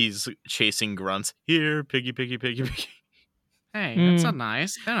chasing grunts. Here, piggy, piggy, piggy, piggy. Hey, that's not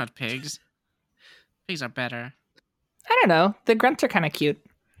nice. They're not pigs. Pigs are better. I don't know. The grunts are kind of cute.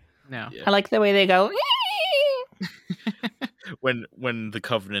 No. Yeah. I like the way they go. When the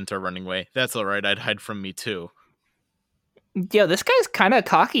Covenant are running away, that's all right. I'd hide from me too. Yo, this guy's kind of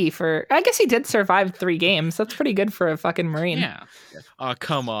cocky for. I guess he did survive 3 games. That's pretty good for a fucking Marine. Yeah. Oh,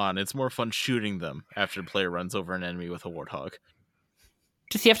 come on! It's more fun shooting them after the player runs over an enemy with a warthog.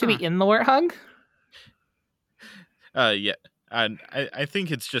 Does he have to be in the warthog? Yeah. And I think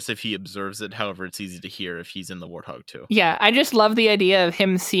it's just if he observes it. However, it's easy to hear if he's in the warthog too. Yeah, I just love the idea of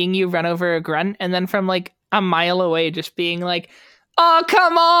him seeing you run over a grunt and then from like a mile away just being like, "Oh,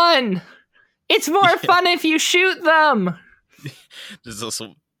 come on! It's more fun if you shoot them." There's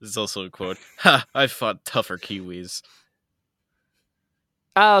also a quote. Ha! I fought tougher Kiwis.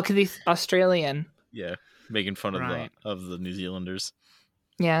 Oh, because he's Australian. Yeah, making fun Right. of the New Zealanders.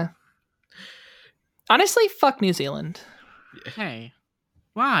 Yeah. Honestly, fuck New Zealand. Hey.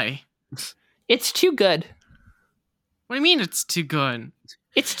 Why? It's too good. What do you mean it's too good?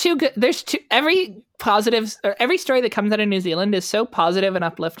 It's too good. There's every positive or every story that comes out of New Zealand is so positive and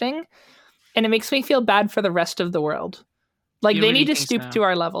uplifting, and it makes me feel bad for the rest of the world. Like You they really need to think stoop so? to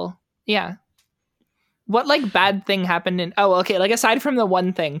our level. Yeah. What like bad thing happened in? Oh, okay. Like aside from the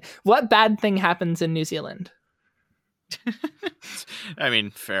one thing, what bad thing happens in New Zealand? I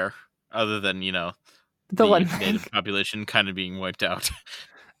mean, fair. Other than The one native thing. population kind of being wiped out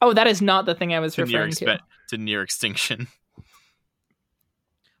Oh, that is not the thing I was to referring to. to near extinction.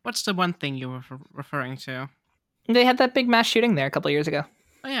 What's the one thing you were referring to? They had that big mass shooting there a couple years ago.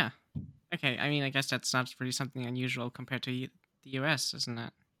 Oh yeah. Okay, I mean, I guess that's not really something unusual compared to the US, isn't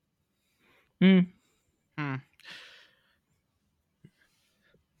it? Hmm.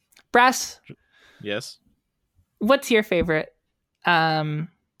 Brass, Yes, what's your favorite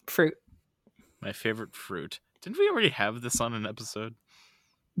fruit? my favorite fruit. Didn't we already have this on an episode?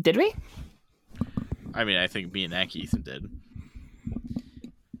 Did we? I mean, I think me and Aki Ethan did.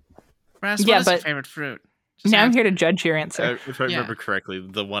 Brass, Yeah, what is your but- favorite fruit? Just Now I'm answer- here to judge your answer. If I Yeah. remember correctly,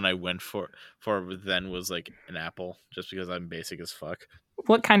 the one I went for then was like an apple, just because I'm basic as fuck.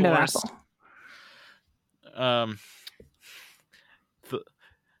 What kind of Forest. apple?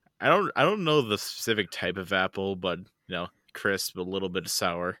 I don't know the specific type of apple, but crisp, a little bit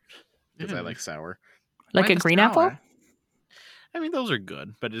sour, because I Ew. like sour. Like Why a the green sour? apple? I mean, those are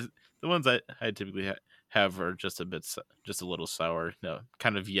good, but the ones I typically have are just a little sour. No,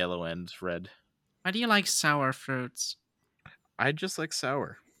 kind of yellow and red. Why do you like sour fruits? I just like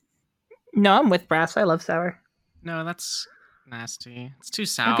sour. No, I'm with Brass. I love sour. No, that's nasty. It's too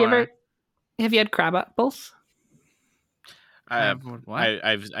sour. Have you had crab apples? What?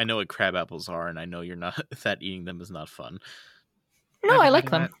 I know what crab apples are, and I know you're not that eating them is not fun. No, Never I like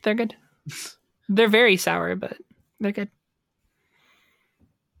had them. that. They're good. They're very sour, but they're good.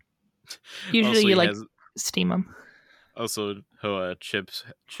 Usually Also, you he like has- steam them. Also, Chips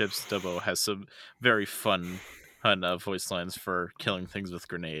Dubbo has some very fun voice lines for killing things with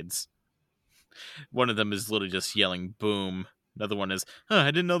grenades. One of them is literally just yelling "boom." Another one is,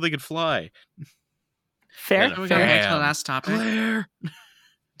 "I didn't know they could fly." Fair, Yeah, Are we fair. gonna get to the Bam. last topic? Glare.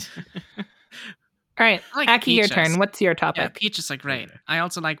 All right, I like Aki, your peaches. turn. What's your Yeah, topic? peaches are great. Okay. I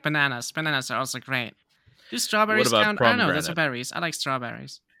also like bananas. Bananas are also great. Do strawberries about count? I don't know. Those are pomegranate? berries. I like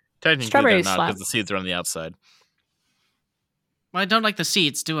strawberries. Technically, Strawberries they're not slap. because the seeds are on the outside. Well, I don't like the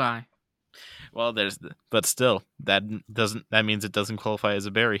seeds, do I? Well, but still, that means it doesn't qualify as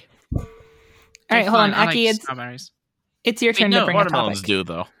a berry. All right, hold on, Fine, I Aki. like strawberries. It's your Wait, turn no, to bring a Watermelons topic. do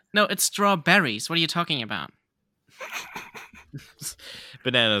though. No, it's strawberries. What are you talking about?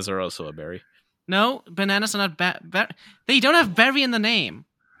 Bananas are also a berry. No, bananas are not they don't have berry in the name.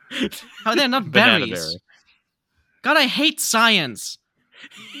 How they're not Banana berries? God, I hate science.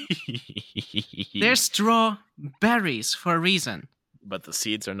 berry. They're strawberries for a reason. But the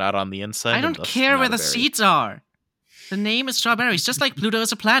seeds are not on the inside. I and don't thus care not where a the berry. seeds are. The name is strawberries, just like Pluto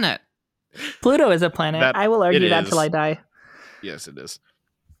is a planet. Pluto is a planet. That- I will argue it that is. till I die. Yes, it is.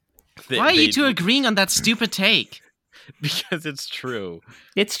 Why are you two agreeing on that stupid take? Because it's true.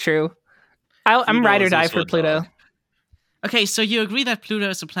 It's true. I'm Pluto ride or is die also for a Pluto. dog. Okay, so you agree that Pluto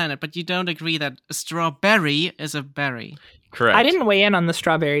is a planet, but you don't agree that a strawberry is a berry. Correct. I didn't weigh in on the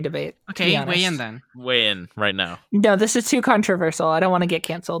strawberry debate. to be Okay, honest. weigh in then. weigh in right now. No, this is too controversial. I don't want to get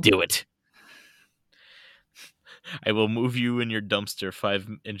canceled. Do it. I will move you in your dumpster 5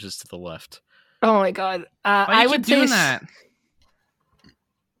 inches to the left. Oh my god. Why I do you would keep say doing that?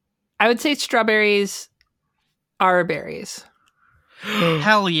 I would say strawberries are berries.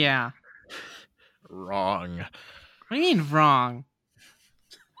 Hell yeah. Wrong. What do you mean wrong?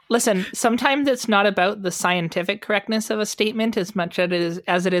 Listen, sometimes it's not about the scientific correctness of a statement as much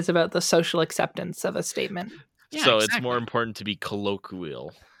as it is about the social acceptance of a statement. Yeah, So exactly. it's more important to be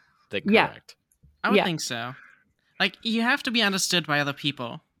colloquial than Yeah. correct. I would Yeah. think so. Like, you have to be understood by other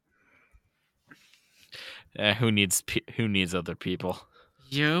people. Who needs other people?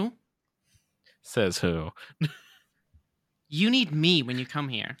 You? Says who? You need me when you come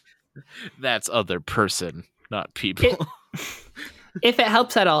here. That's other person, not people. If it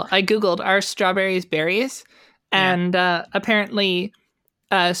helps at all, I googled are strawberries berries, Yeah. and apparently,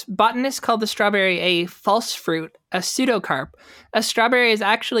 botanists call the strawberry a false fruit, a pseudocarp. A strawberry is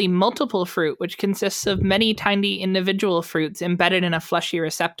actually multiple fruit, which consists of many tiny individual fruits embedded in a fleshy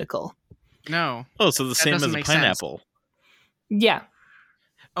receptacle. No. Oh, so the same as doesn't a make sense. pineapple. Yeah,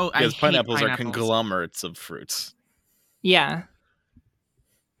 Oh, I Because hate pineapples are pineapples. conglomerates of fruits. yeah.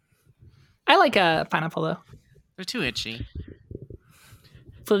 I like a pineapple though. They're too itchy.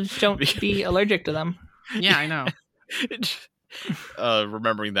 So just don't be allergic to them. Yeah, I know.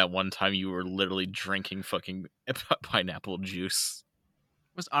 Remembering that one time you were literally drinking fucking pineapple juice.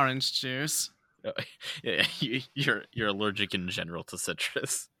 It was orange juice. Yeah, you're allergic in general to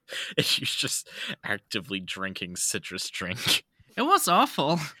citrus. And you're just actively drinking citrus drink. It was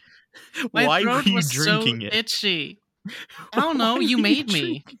awful. My Why were throat you was drinking so it? itchy. I don't know. Why You were made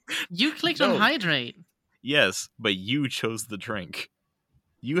me. drinking- You clicked No. on hydrate. Yes, but you chose the drink.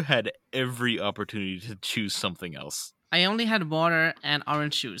 You had every opportunity to choose something else. I only had water and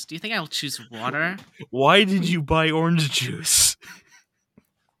orange juice. Do you think I'll choose water? Why did you buy orange juice?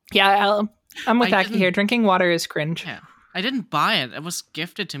 Yeah, I'm with I Aki didn't- here. Drinking water is cringe. Yeah. I didn't buy it. It was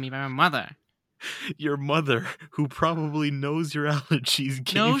gifted to me by my mother. Your mother, who probably knows your allergies,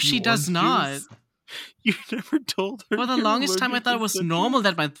 gave No, you she does orange not. juice? You never told her. For the you're longest time, I allergic thought to it was citrus? normal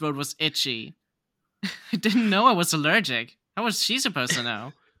that my throat was itchy. I didn't know I was allergic. How was she supposed to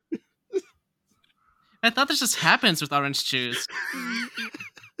know? I thought this just happens with orange juice.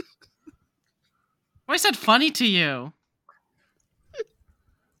 Why is that funny to you?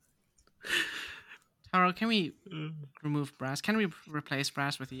 Taro, can we remove Brass? Can we replace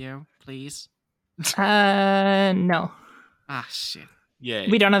Brass with you, please? No. Ah, shit. Yeah.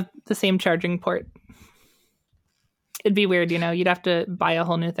 We don't have the same charging port. It'd be weird, you'd have to buy a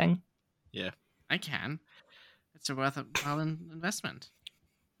whole new thing. I can. It's a worthwhile investment.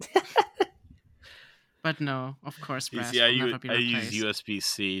 But no, of course, Brass Yeah, will never be I replaced. use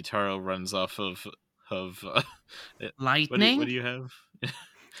USB-C. Taro runs off of Lightning? What do you have?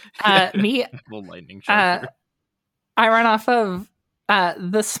 Me, Well, lightning charger. I run off of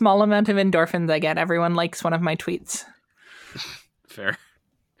the small amount of endorphins I get. Everyone likes one of my tweets. Fair.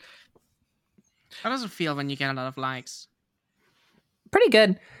 How does it feel when you get a lot of likes? Pretty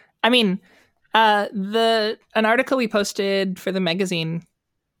good. I mean, an article we posted for the magazine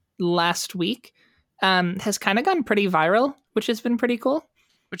last week has kind of gone pretty viral, which has been pretty cool.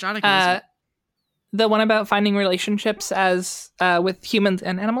 Which article is it? The one about finding relationships as with humans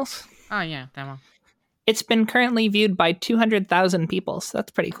and animals. Oh, yeah, that one. It's been currently viewed by 200,000 people, so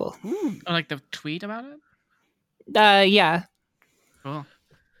that's pretty cool. Oh, like the tweet about it? Yeah. Cool.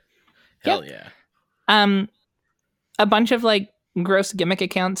 Hell yeah. A bunch of like gross gimmick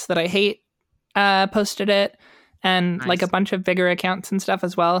accounts that I hate posted it, and Nice. like a bunch of bigger accounts and stuff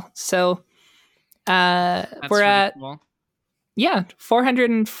as well. So That's we're really at cool.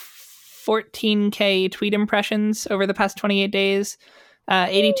 414K tweet impressions over the past 28 days,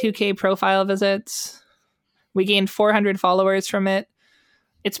 82K profile visits. We gained 400 followers from it.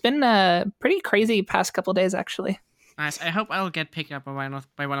 It's been pretty crazy past couple days, actually. Nice. I hope I'll get picked up by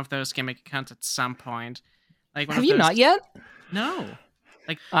one of those gimmick accounts at some point. Like one Have of you those... not yet? No.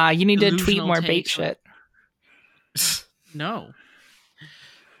 You need to tweet Delusional more bait takes on- shit. No.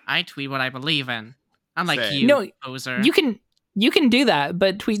 I tweet what I believe in. Unlike Same. you, No, poser. You can do that,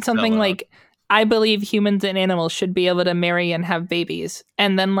 but tweet something out. like, "I believe humans and animals should be able to marry and have babies,"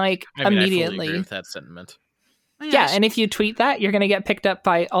 and then like I mean, I fully immediately, agree with that sentiment. Oh, yeah. I And if you tweet that, you're gonna get picked up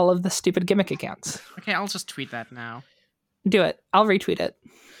by all of the stupid gimmick accounts. Okay, I'll just tweet that now. Do it. I'll retweet it.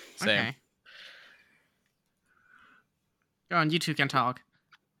 Same. Okay. Go on, you two can talk.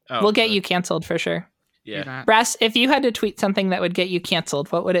 Oh, We'll get you canceled for sure. Do Yeah. that. Brass, if you had to tweet something that would get you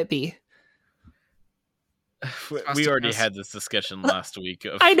canceled, what would it be? We already Us. had this discussion last week.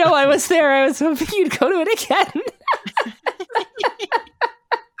 Of, I know I was there. I was hoping you'd go to it again.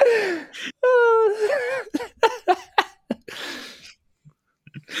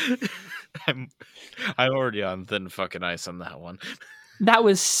 I'm already on thin fucking ice on that one. That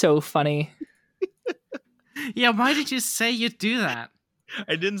was so funny. Yeah, why did you say you'd do that?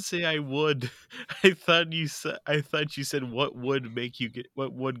 I didn't say I would. I thought you said what would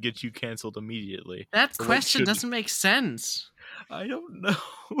get you canceled immediately. That Or what question should- doesn't make sense. I don't know.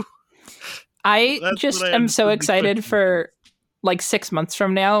 I That's just what I am so understood the excited question. for like 6 months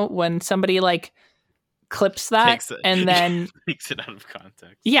from now when somebody like clips that Takes it. and then Takes it out of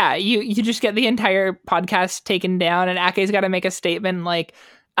context. yeah, you just get the entire podcast taken down and Ake's got to make a statement like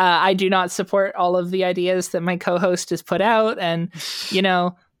I do not support all of the ideas that my co-host has put out, and you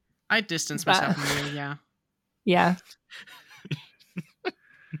know, I distance myself from you, yeah. yeah.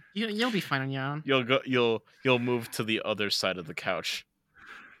 You'll be fine on your own. You'll move to the other side of the couch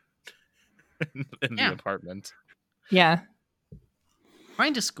in Yeah. the apartment. Yeah.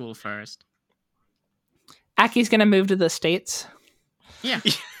 Find a school first. Aki's going to move to the States. Yeah.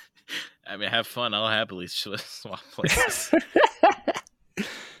 I mean, have fun. I'll happily swap places.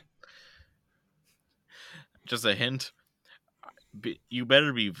 Just a hint. You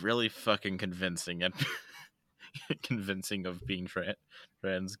better be really fucking convincing and convincing of being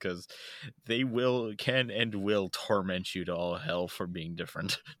friends, because they can and will torment you to all hell for being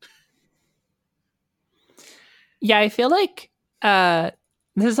different. Yeah, I feel like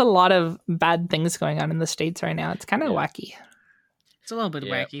there's a lot of bad things going on in the States right now. It's kind of Yeah. wacky. It's a little bit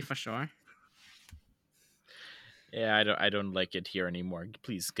Yeah. wacky for sure. Yeah, I don't like it here anymore.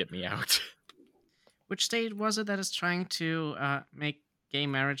 Please get me out. Which state was it that is trying to make gay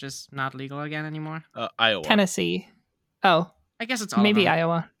marriages not legal again anymore? Iowa. Tennessee. Oh, I guess it's all maybe of them.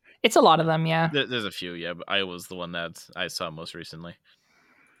 Iowa. It's a lot of them, yeah. There's a few, yeah, but Iowa's the one that I saw most recently.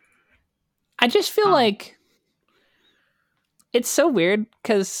 I just feel Oh. like it's so weird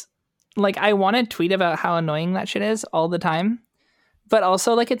because, like, I want to tweet about how annoying that shit is all the time, but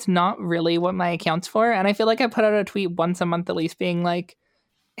also, like, it's not really what my account's for. And I feel like I put out a tweet once a month at least being like,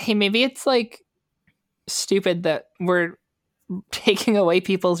 hey, maybe it's, like, stupid that we're taking away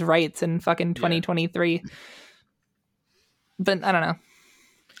people's rights in fucking 2023. But I don't know.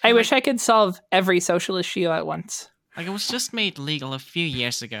 I Yeah, wish I could solve every social issue at once. Like, it was just made legal a few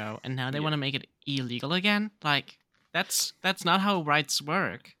years ago, and now they Yeah. want to make it illegal again? Like, that's not how rights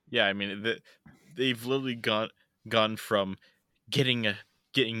work. Yeah, I mean they've literally gone from getting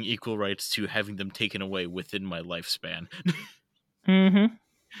equal rights to having them taken away within my lifespan, Mm-hmm.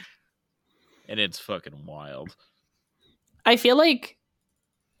 and it's fucking wild. I feel like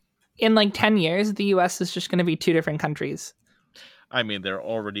in like 10 years, the US is just going to be two different countries. I mean, there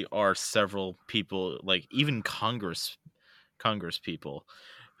already are several people, like even Congress people,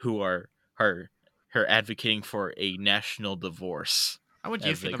 who are advocating for a national divorce. How would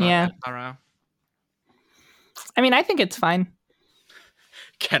you As feel they about Yeah. that, Taro? I mean, I think it's fine.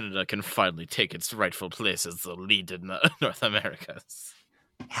 Canada can finally take its rightful place as the lead in North America.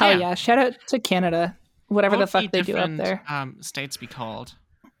 Hell Yeah. yeah. Shout out to Canada. Whatever What the would fuck they do up different, there. states be called?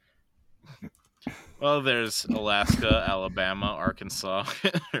 Well, there's Alaska, Alabama, Arkansas.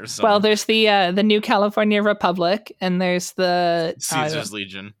 Well, there's the New California Republic, and there's the Caesar's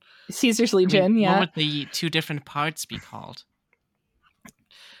Legion. Caesar's I mean, Legion. What Yeah, would the two different parts be called?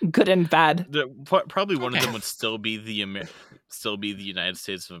 good and bad. Probably one of Okay. them would still be the United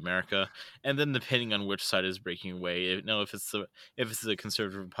States of America, and then depending on which side is breaking away, if it's the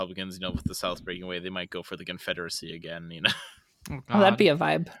conservative Republicans, with the South breaking away, they might go for the Confederacy again. Oh, Oh, that'd God. be a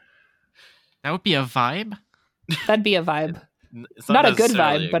vibe. That would be a vibe? That'd be a vibe. It's Not a good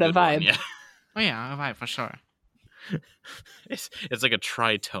necessarily vibe, but a good one, vibe. yeah. Oh, yeah, a vibe for sure. It's like a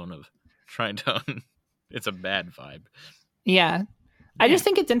tritone. It's a bad vibe. Yeah. I just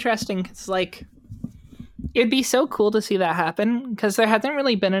think it's interesting because, like, it'd be so cool to see that happen because there hasn't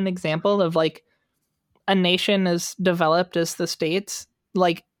really been an example of, like, a nation as developed as the States,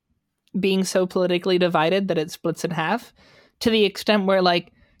 like, being so politically divided that it splits in half to the extent where,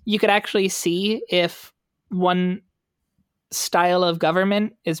 like, you could actually see if one style of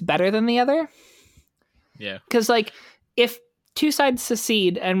government is better than the other. Yeah. Because, like, if two sides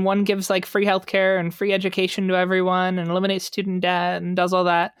secede and one gives, like, free healthcare and free education to everyone and eliminates student debt and does all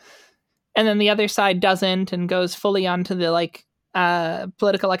that, and then the other side doesn't and goes fully onto the, like,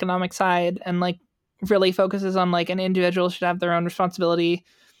 political economic side and, like, really focuses on, like, an individual should have their own responsibility,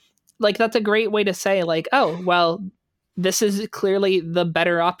 like, that's a great way to say, like, oh, well, this is clearly the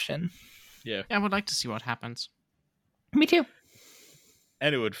better option. Yeah. Yeah, I would like to see what happens. Me too.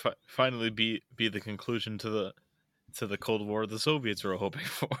 And it would finally be the conclusion to the Cold War the Soviets were hoping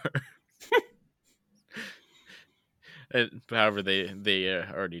for. However, they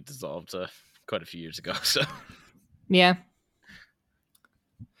already dissolved quite a few years ago. So Yeah.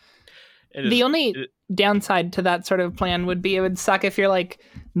 it The is- only it- downside to that sort of plan would be it would suck if you're, like,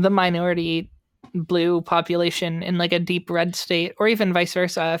 the minority blue population in, like, a deep red state, or even vice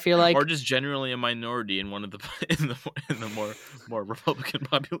versa if you're, like, or just generally a minority in one of the in the more Republican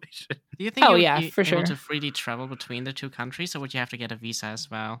population. Do you think Oh, you would yeah, be for able sure. to freely travel between the two countries, or would you have to get a visa as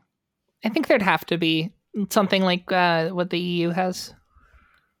well? I think there'd have to be something like what the EU has.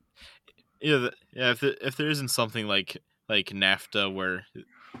 Yeah, if there isn't something like NAFTA or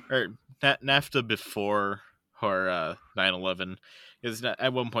NAFTA before or 9/11, is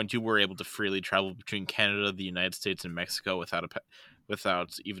at one point you were able to freely travel between Canada, the United States, and Mexico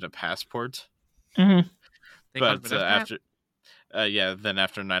without even a passport. Mm-hmm. They got But rid of that? then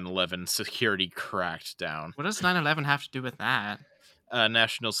after 9/11, security cracked down. What does 9/11 have to do with that?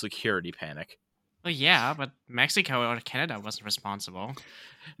 National security panic. Well, yeah, but Mexico or Canada wasn't responsible.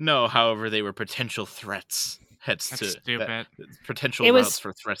 No, however, they were potential threats. That's stupid. It Potential was- routes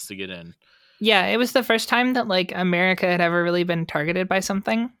for threats to get in. Yeah, it was the first time that, like, America had ever really been targeted by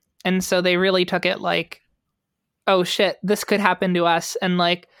something. And so they really took it like, oh shit, this could happen to us. And,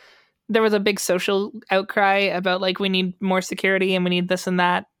 like, there was a big social outcry about, like, we need more security and we need this and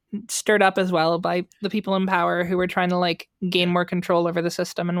that, stirred up as well by the people in power who were trying to, like, gain more control over the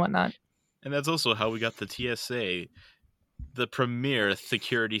system and whatnot. And that's also how we got the TSA, the premier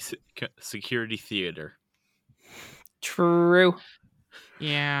security theater. True.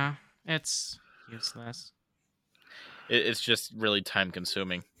 Yeah, it's useless. it's just really time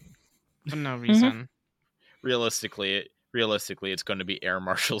consuming. For no reason. Realistically, it's going to be air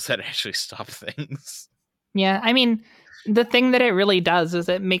marshals that actually stop things. Yeah, I mean, the thing that it really does is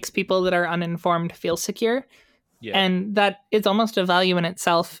it makes people that are uninformed feel secure. Yeah. And that is almost a value in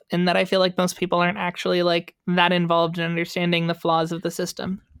itself, in that I feel like most people aren't actually like that involved in understanding the flaws of the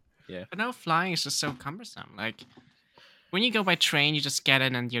system. Yeah. But now flying is just so cumbersome. Like, when you go by train, you just get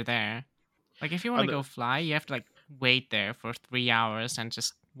in and you're there. Like, if you want to go fly, you have to like wait there for 3 hours and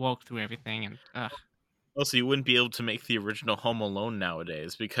just walk through everything. And Also, you wouldn't be able to make the original Home Alone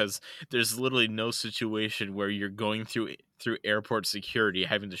nowadays because there's literally no situation where you're going through airport security,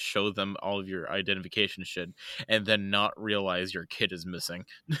 having to show them all of your identification shit, and then not realize your kid is missing.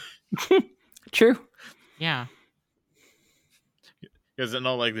 True. yeah. Because in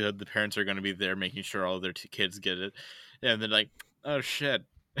all likelihood, the parents are going to be there making sure all of their kids get it. And they're like, oh shit,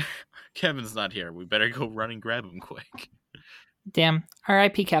 Kevin's not here. We better go run and grab him quick. Damn.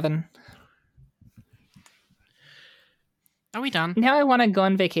 R.I.P. Kevin. Are we done? Now I want to go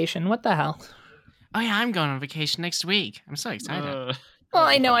on vacation. What the hell? Oh yeah, I'm going on vacation next week. I'm so excited. Well,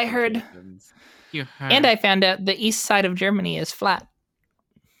 I know, I heard. You heard. And I found out the east side of Germany is flat.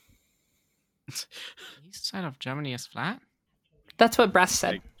 The east side of Germany is flat? That's what Brass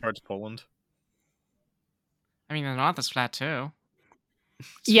said. Like, towards Poland. I mean, the north is flat too.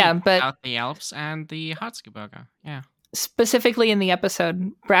 Yeah, but Out the Alps and the Harzgebirge. Yeah. specifically in the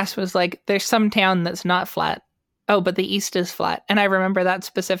episode, Brass was like, there's some town that's not flat. Oh, but the east is flat. And I remember that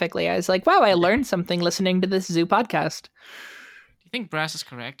specifically. I was like, wow, I learned something listening to this zoo podcast. Do you think Brass is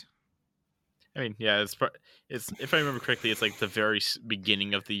correct? I mean, yeah, it's if I remember correctly, it's like the very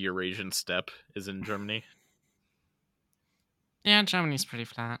beginning of the Eurasian steppe is in Germany. Yeah, Germany's pretty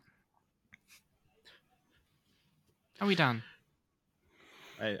flat. Are we done?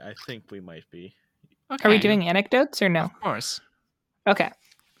 I think we might be. Okay. Are we doing anecdotes or no? Of course. Okay.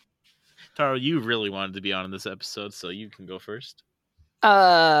 Taro, you really wanted to be on in this episode, so you can go first.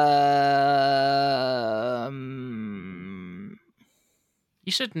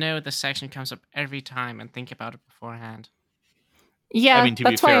 You should know the section comes up every time and think about it beforehand. Yeah, I mean, to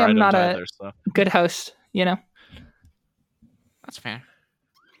that's be fair, why I I'm don't not a either, so. good host, you know? That's fair.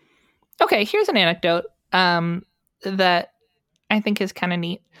 Okay, here's an anecdote that I think is kind of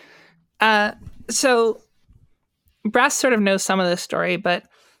neat. So Brass sort of knows some of this story, but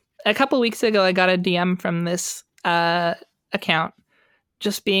a couple weeks ago, I got a DM from this account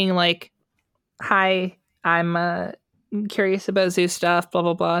just being like, hi, I'm curious about zoo stuff, blah,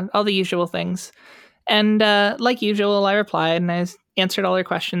 blah, blah, all the usual things. And like usual, I replied and I answered all her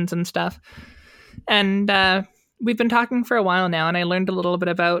questions and stuff. And we've been talking for a while now, and I learned a little bit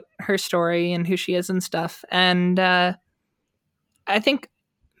about her story and who she is and stuff. And I think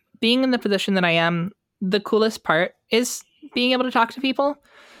being in the position that I am, the coolest part is being able to talk to people.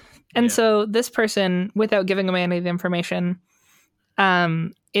 And so this person, without giving away any of the information,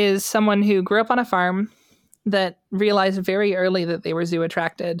 is someone who grew up on a farm that realized very early that they were zoo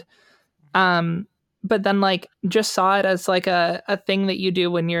attracted. But then like just saw it as like a thing that you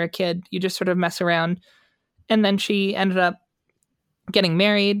do when you're a kid. You just sort of mess around. And then she ended up getting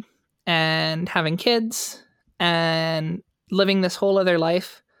married and having kids and living this whole other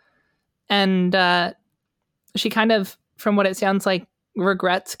life. And she kind of, from what it sounds like,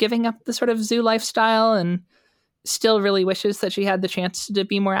 regrets giving up the sort of zoo lifestyle and still really wishes that she had the chance to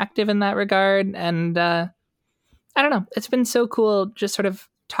be more active in that regard. And I don't know, it's been so cool just sort of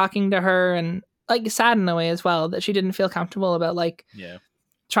talking to her, and like sad in a way as well that she didn't feel comfortable about like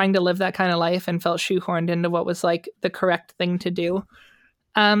trying to live that kind of life and felt shoehorned into what was like the correct thing to do.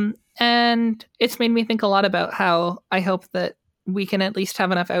 And it's made me think a lot about how I hope that we can at least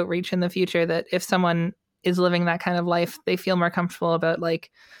have enough outreach in the future that if someone is living that kind of life, they feel more comfortable about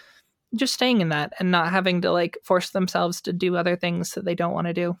like just staying in that and not having to like force themselves to do other things that they don't want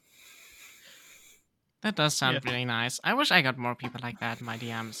to do. That does sound really nice. I wish I got more people like that in my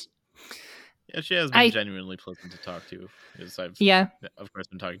DMs. Yeah, she has been genuinely pleasant to talk to. Because I've, of course,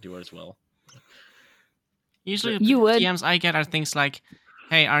 been talking to her as well. Usually the DMs I get are things like,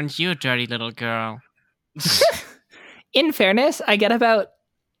 hey, aren't you a dirty little girl? In fairness, I get about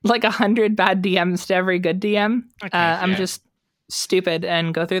like 100 bad DMs to every good DM. Okay, I'm just stupid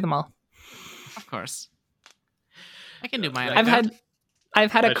and go through them all. Of course. I can do my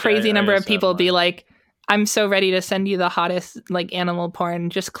I've had a crazy number of people be like, I'm so ready to send you the hottest like animal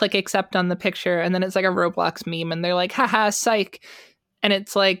porn. Just click accept on the picture. And then it's like a Roblox meme. And they're like, haha, psych. And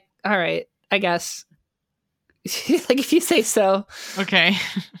it's like, all right, I guess. Like if you say so. Okay.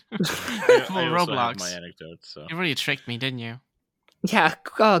 I Roblox. My anecdote, so. You really tricked me, didn't you? Yeah.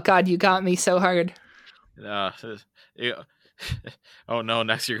 Oh God, you got me so hard. Uh, yeah. Oh no!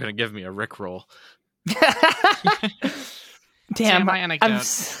 Next you're gonna give me a Rickroll. Damn, my anecdote. I'm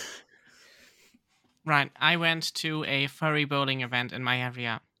Right, I went to a furry bowling event in my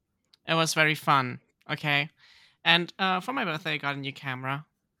area. It was very fun, okay? And for my birthday, I got a new camera.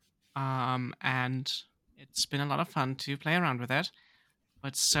 And it's been a lot of fun to play around with it.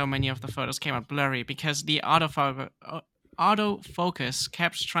 But so many of the photos came out blurry because the autofocus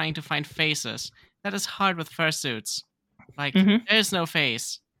kept trying to find faces. That is hard with fursuits. Like, Mhm. there's no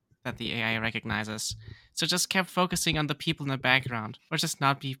face that the AI recognizes. So it just kept focusing on the people in the background, or just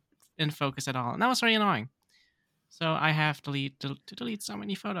not be in focus at all. And that was very annoying. So I have to delete so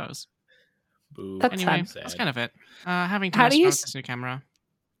many photos. Boo. That's Anyway, sad. that's kind of it. Having to How mess do you around with s- this new camera.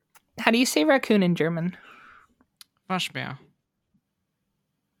 How do you say raccoon in German? Waschbär.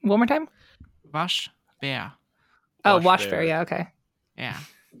 One more time. Waschbär. Oh, Wash Washbear. bear. Yeah, okay, Yeah.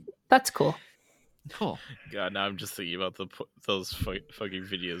 that's cool. Cool. God, now I'm just thinking about those fucking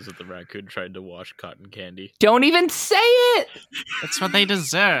videos of the raccoon trying to wash cotton candy. Don't even say it. That's what they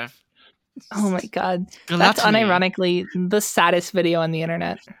deserve. Oh my god, Gluttony. that's unironically the saddest video on the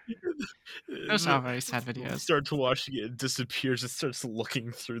internet. Those are very sad videos. Starts washing it, it disappears, it starts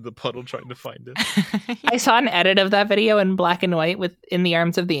looking through the puddle trying to find it. I saw an edit of that video in black and white with "In the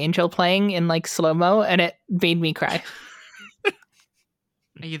Arms of the Angel" playing in like slow mo, and it made me cry.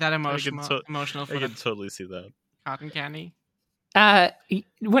 Are you that emotional I for can the totally see that. cotton candy?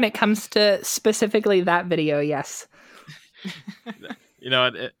 When it comes to specifically that video, yes. You know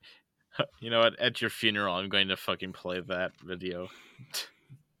what? You know what? At your funeral, I'm going to fucking play that video.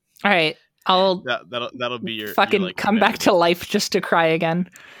 All right, I'll That'll be your fucking like, come back to life just to cry again.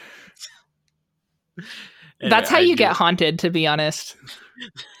 Anyway, That's how I you do- get haunted, to be honest.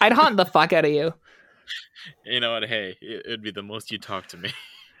 I'd haunt the fuck out of you. You know what? Hey, it'd be the most you talk to me.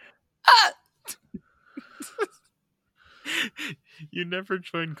 Ah! You never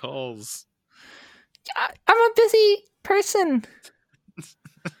join calls. I'm a busy person.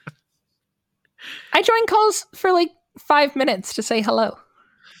 I join calls for like 5 minutes to say hello.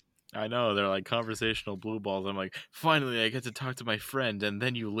 I know, they're like conversational blue balls. I'm like, finally, I get to talk to my friend, and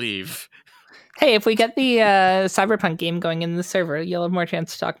then you leave. Hey, if we get the Cyberpunk game going in the server, you'll have more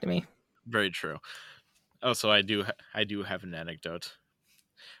chance to talk to me. Very true. Also, I do have an anecdote.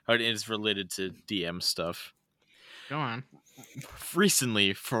 It is related to DM stuff. Go on.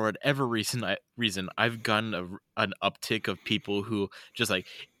 Recently, for whatever reason, I've gotten an uptick of people who just like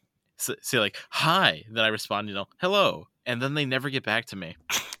say like hi, then I respond, hello, and then they never get back to me.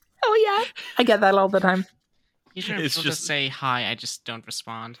 Oh yeah, I get that all the time. Usually It's people just- just say hi, I just don't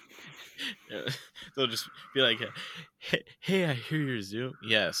respond. They'll just be like, hey, I hear your Zoom.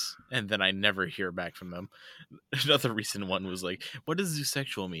 Yes. And then I never hear back from them. Another recent one was like, what does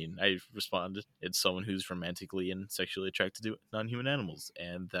zoosexual mean? I responded, it's someone who's romantically and sexually attracted to non-human animals.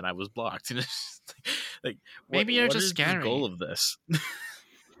 And then I was blocked. And it's just like Maybe you're what just is the scary. goal of this? You're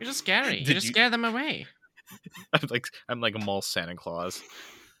just scary. You Did just you- scare them away. I'm like a mall Santa Claus.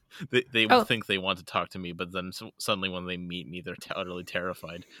 They Oh. think they want to talk to me, but then suddenly when they meet me, they're utterly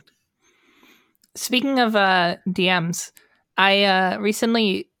terrified. Speaking of DMs, I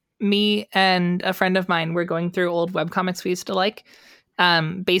recently, me and a friend of mine were going through old webcomics we used to like,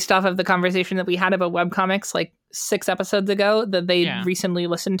 based off of the conversation that we had about webcomics like 6 episodes ago that they Yeah. recently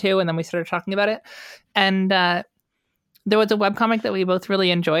listened to, and then we started talking about it. And there was a webcomic that we both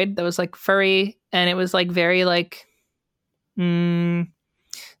really enjoyed that was like furry, and it was like very like,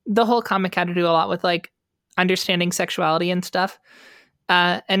 the whole comic had to do a lot with like understanding sexuality and stuff.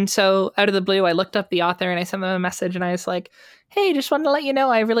 And so out of the blue, I looked up the author and I sent them a message and I was like, hey, just wanted to let you know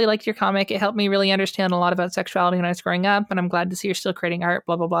I really liked your comic. It helped me really understand a lot about sexuality when I was growing up, and I'm glad to see you're still creating art,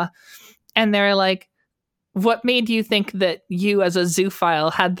 blah, blah, blah. And they're like, what made you think that you as a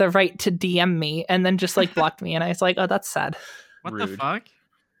zoophile had the right to DM me? And then just like blocked me. And I was like, oh, that's sad. What the Rude. fuck?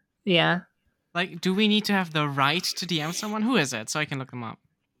 Yeah. Like, do we need to have the right to DM someone? Who is it? So I can look them up.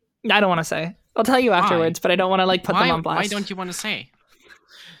 I don't want to say. I'll tell you afterwards, but I don't want to like put why, them on blast. Why don't you want to say?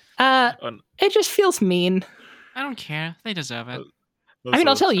 It just feels mean. I don't care. They deserve it. I mean, I'll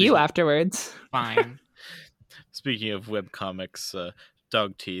Also, tell you speaking- afterwards. Fine. Speaking of webcomics,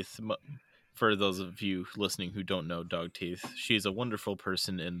 Dogteeth. For those of you listening who don't know Dogteeth, she's a wonderful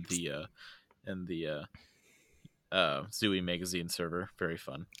person in the Zooey magazine server. Very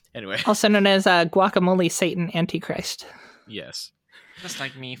fun. Anyway, Also known as Guacamole Satan Antichrist. yes. Just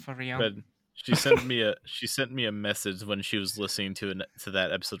like me, for real. But she sent me a message when she was listening to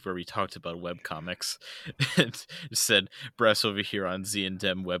that episode where we talked about webcomics. And it said, Bress over here on Z and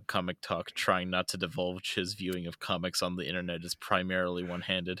Dem webcomic talk, trying not to divulge his viewing of comics on the internet is primarily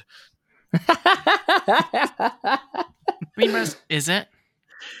one-handed. Remus, is it?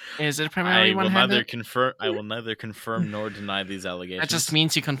 Is it primarily I will one-handed? neither confirm nor deny these allegations. That just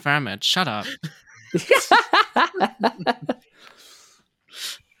means you confirm it. Shut up.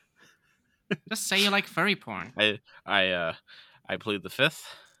 Just say you like furry porn. I plead the fifth.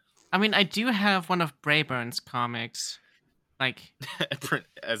 I mean, I do have one of Brayburn's comics. Like,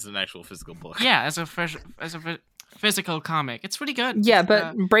 As an actual physical book. yeah, as a physical comic. It's really good. Yeah,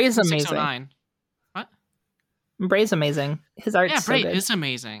 but Bray's amazing. 609. Bray's amazing. His art's Yeah, so Bray good. is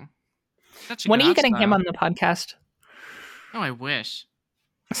amazing. Such a When good are you art getting him style. on the podcast? Oh, I wish.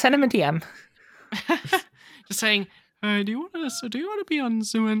 Send him a DM. Just saying, hey, do you want to be on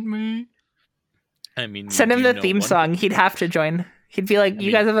Zoo and Me? I mean, Send him do the you know theme one- song. He'd have to join. He'd be like, I "You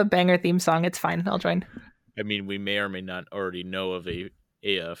mean- guys have a banger theme song. It's fine. I'll join." I mean, we may or may not already know of a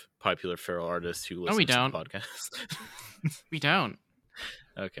popular feral artist who listens we to don't. the podcast. We don't.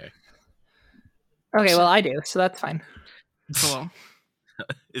 Okay. Okay, well, I do, so that's fine. Cool.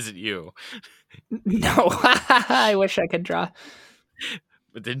 Is it you? No, I wish I could draw.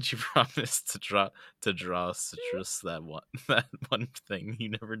 But didn't you promise to draw Citrus that one thing you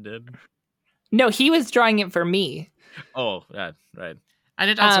never did? No, he was drawing it for me. Oh, yeah, right. I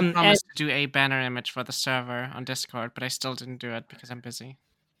did also And- promise to do a banner image for the server on Discord, but I still didn't do it because I'm busy.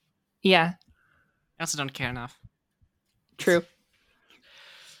 Yeah, I also don't care enough. true.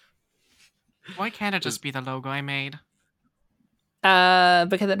 Why can't it just be the logo I made?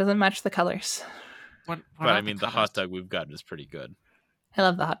 Because it doesn't match the colors. What But are I mean, the colors? hot dog we've gotten is pretty good. I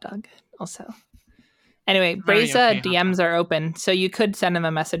love the hot dog also. Anyway, Very Bray's okay hot DMs are open, so you could send him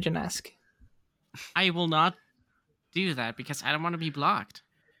a message and ask. I will not do that because I don't want to be blocked.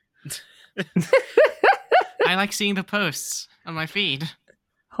 I like seeing the posts on my feed.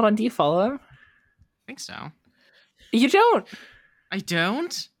 Hold on, do you follow him? I think so. You don't. I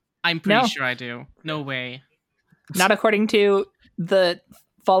don't? I'm pretty No. sure I do. No way. Not according to the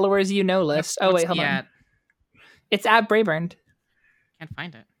followers you know list. Oh, wait, hold on. Yeah, It's at Brayburn. can't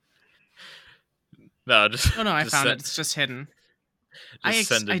find it. No, just Oh no, I just found send- it. It's just hidden. just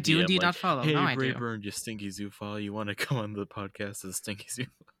send a I do DM indeed like, not follow. Hey, No, I do. Brayburn, you Stinky Zoophile, you want to come on the podcast as Stinky Zoo?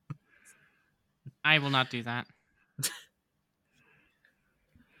 I will not do that.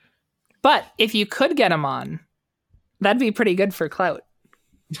 But if you could get him on, that'd be pretty good for clout.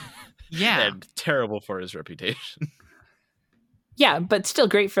 Yeah. And terrible for his reputation. Yeah, but still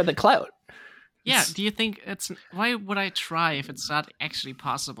great for the clout. Yeah, do you think it's... Why would I try if it's not actually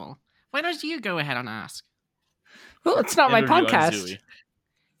possible? Why don't you go ahead and ask? Well, it's not my Interview on podcast. Zooey.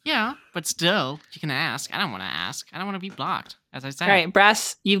 Yeah, but still, you can ask. I don't want to ask. I don't want to be blocked, as I said. All right,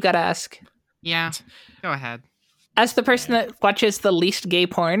 Brass, you've got to ask. Yeah, go ahead. As the person that watches the least gay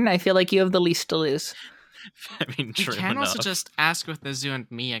porn, I feel like you have the least to lose. I mean, You true can enough. also just ask with the Zoo and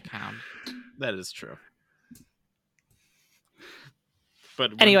Me account. That is true.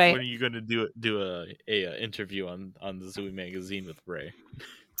 But Anyway. when are you going to do a interview on the Zooey magazine with Bray?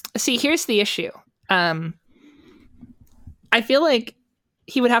 See, here's the issue. I feel like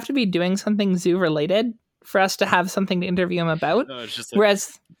he would have to be doing something zoo related for us to have something to interview him about. No, it's just like,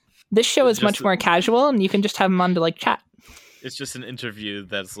 Whereas this show It's is much just- more casual, and you can just have him on to like chat. it's just an interview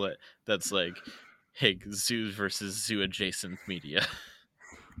that's like, hey, zoo versus zoo adjacent media.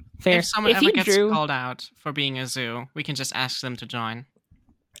 Fair. If someone If ever you gets drew, called out for being a zoo, we can just ask them to join.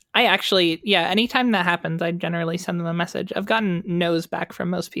 I actually, yeah. Anytime that happens, I generally send them a message. I've gotten no's back from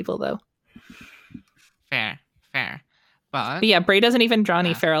most people though. Fair. But yeah, Bray doesn't even draw any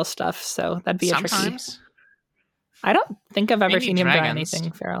Yeah. feral stuff, so that'd be a tricky. sometimes, I don't think I've ever Maybe seen him draw dragons.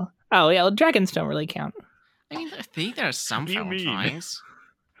 anything feral. Oh yeah, well, dragons don't really count. I mean, I think there are some What do you feral mean? drawings.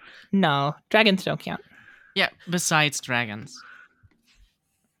 No, dragons don't count. Yeah, besides dragons.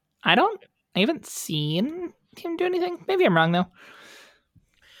 I haven't seen him do anything. Maybe I'm wrong though.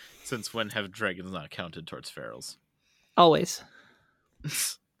 Since when have dragons not counted towards ferals? Always.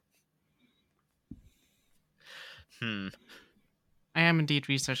 I am indeed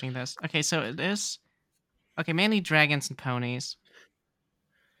researching this. Okay, so it is... Okay, mainly dragons and ponies.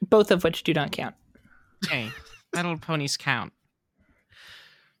 Both of which do not count. Okay, My Little Ponies count.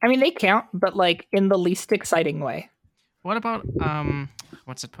 I mean, they count, but like in the least exciting way. What about,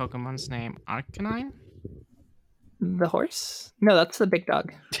 what's that Pokemon's name? Arcanine? The horse? No, that's the big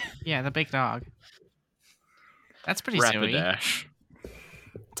dog. Yeah, the big dog. That's pretty Rapid silly. Dash.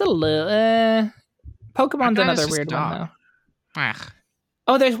 It's a little. Pokemon's Arcanine's another just a weird one dog. though. Ugh.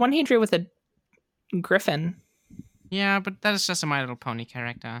 Oh, there's one he drew with a griffin. Yeah, but that is just a My Little Pony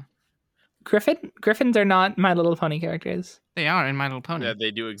character. Griffins are not My Little Pony characters. They are in My Little Pony. Yeah,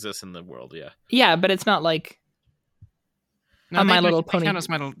 they do exist in the world, yeah. Yeah, but it's not like On My Little They Pony. count as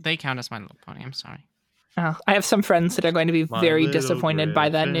They count as My Little Pony. I'm sorry. Oh, I have some friends that are going to be My very little disappointed by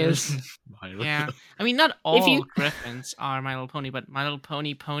that news. griffin. My little- Yeah, I mean, not all you- griffins are My Little Pony, but My Little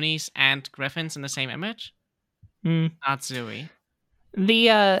Pony ponies and griffins in the same image. Mm. Not Zooey.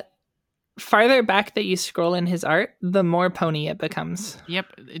 The farther back that you scroll in his art, the more pony it becomes.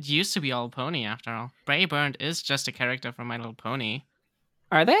 Yep, it used to be all pony after all. Brayburn is just a character from My Little Pony.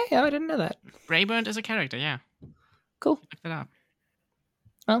 Are they? Oh, I didn't know that. Brayburn is a character, yeah. Cool. Look that up.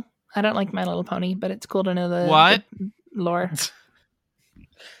 Well, I don't like My Little Pony, but it's cool to know the What? the lore.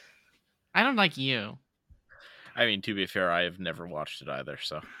 I don't like you. I mean, to be fair, I have never watched it either,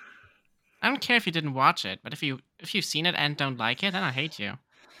 so. I don't care if you didn't watch it, but if you've seen it and don't like it, then I hate you.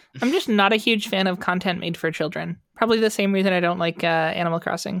 I'm just not a huge fan of content made for children. Probably the same reason I don't like Animal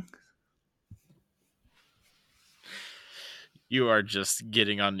Crossing. You are just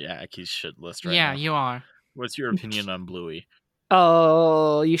getting on Aki's shit list right Yeah, now. you are. What's your opinion on Bluey?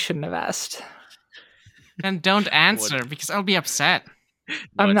 Oh, you shouldn't have asked. Then don't answer because I'll be upset.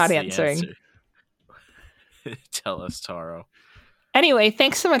 I'm What's not the answering. answer? Tell us, Taro. Anyway,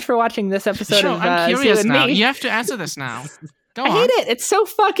 thanks so much for watching this episode Sure, of I'm Zoo curious and now. Me. You have to answer this now. Go I on. hate it. It's so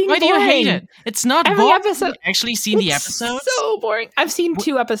fucking Why do boring. you hate it? It's not Every boring. episode- Have you actually seen the It's episodes? so boring. I've seen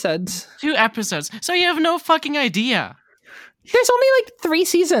 2 episodes. 2 episodes. So you have no fucking idea. There's only like 3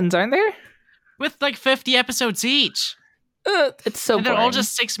 seasons, aren't there? With like 50 episodes each. It's so And they're boring. all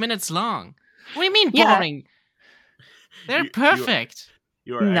just 6 minutes long. What do you mean Yeah. boring? They're You- perfect.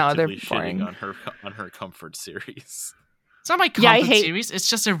 You are No, they're actively boring. shitting on her comfort series. It's not my Yeah, I comfort hate- series. It's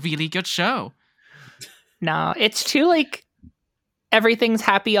just a really good show. No, it's too like everything's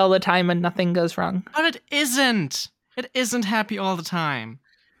happy all the time and nothing goes wrong. But it isn't. It isn't happy all the time.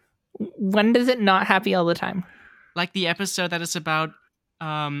 When does it not happy all the time? Like the episode that is about,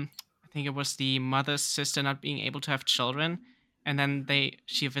 I think it was the mother's sister not being able to have children, and then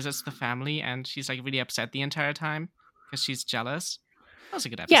she visits the family and she's like really upset the entire time because she's jealous. That was a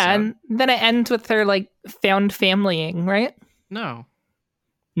good episode. Yeah, and then it ends with her like found familying, right? No,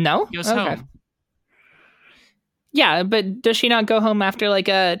 No? he goes home. Yeah, but does she not go home after like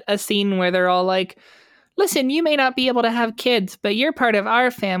a scene where they're all like, listen, you may not be able to have kids, but you're part of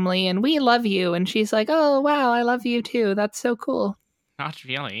our family and we love you. And she's like, oh, wow, I love you too. That's so cool. Not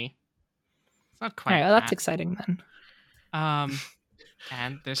really. It's not All quite. right, well, that's that. exciting then.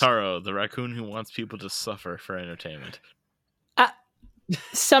 And there's Taro, the raccoon who wants people to suffer for entertainment.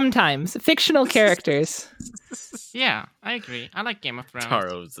 Sometimes. Fictional characters. yeah, I agree. I like Game of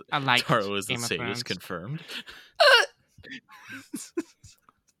Thrones. I like Taro is the Game of sadist Thrones. confirmed.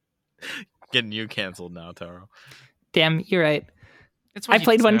 Getting you canceled now, Taro. Damn, you're right. It's what I you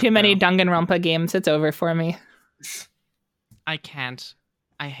played one deserve, too many though. Danganronpa games. It's over for me. I can't.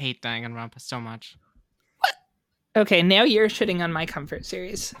 I hate Danganronpa so much. Okay, now you're shitting on my comfort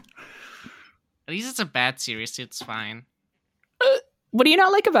series. At least it's a bad series. So it's fine. What do you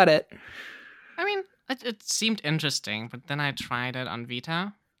not like about it? I mean, it seemed interesting, but then I tried it on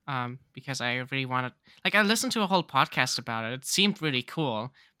Vita because I really wanted. Like, I listened to a whole podcast about it. It seemed really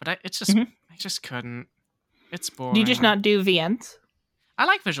cool, but I just couldn't. It's boring. Do you just not do VNs? I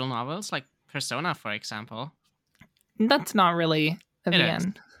like visual novels, like Persona, for example. That's not really a It is.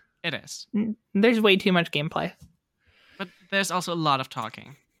 VN. It is, There's way too much gameplay. but there's also a lot of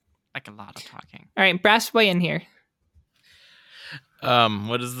talking, like a lot of talking. All right, Brass Boy in here.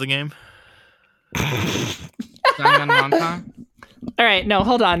 What is the game? Danganronpa. All right, no,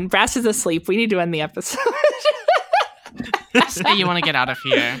 hold on. Brass is asleep. We need to end the episode. Say you want to get out of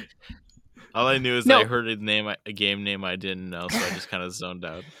here. All I knew is No. I heard a game name I didn't know, so I just kind of zoned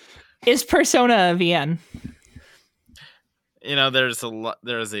out. Is Persona a VN? You know, there's a lot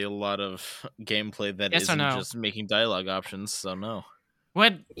of gameplay that Yes or isn't no? just making dialogue options, so no.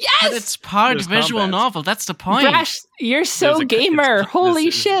 What? Yes! But it's part There's visual combat. novel. That's the point. Brass, you're so There's gamer. it's- Holy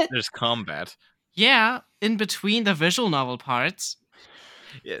there's- shit. There's combat. Yeah, in between the visual novel parts.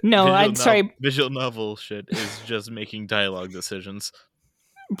 Yeah, No, sorry. Visual novel shit is just making dialogue decisions.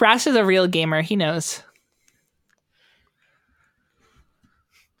 Brass is a real gamer. He knows.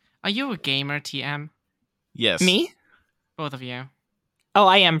 Are you a gamer, TM? Yes. Me? Both of you. Oh,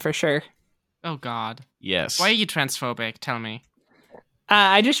 I am for sure. Oh God. Yes. Why are you transphobic? Tell me.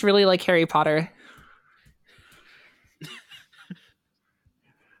 I just really like Harry Potter.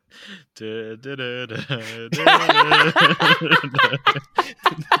 Da, da, da, da, da, da.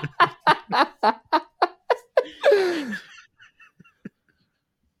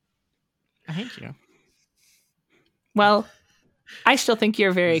 I hate you. Well, I still think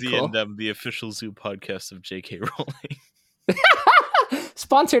you're very cool. The official Zoo podcast of J.K. Rowling.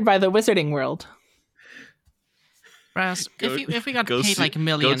 Sponsored by the Wizarding World. Braz, Go- if we got go paid see- like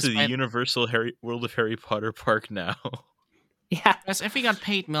millions, Go to by, the Universal World of Harry Potter Park now. Yeah. Braz, if we got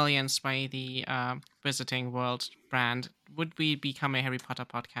paid millions by the Visiting World brand, would we become a Harry Potter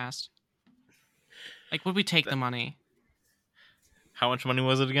podcast? Like, would we take the money? How much money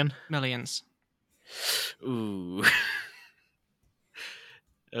was it again? Millions. Ooh.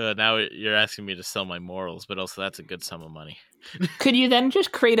 Now you're asking me to sell my morals, but also that's a good sum of money. Could you then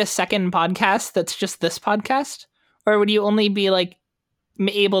just create a second podcast that's just this podcast? Or would you only be like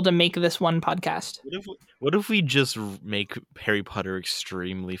able to make this one podcast? What if we just make Harry Potter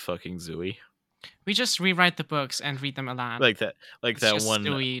extremely fucking zooey? We just rewrite the books and read them aloud. Like that It's that just one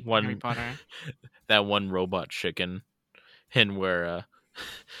Stewie Harry Potter. that one robot chicken and where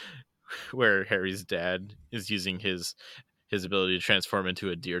Harry's dad is using his ability to transform into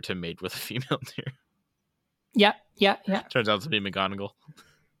a deer to mate with a female deer. Yeah. Turns out to be McGonagall.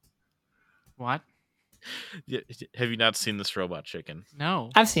 What? Yeah, have you not seen this robot chicken? No.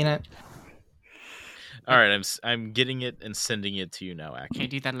 I've seen it. All right, I'm getting it and sending it to you now. Okay, Actually,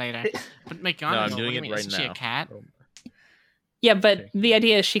 do that later. But McGonagall, no, I'm what doing do you it mean? right Isn't she now. a cat? Yeah, but Okay. the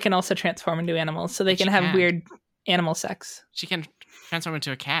idea is she can also transform into animals, so they But can she have can't. weird animal sex. She can transform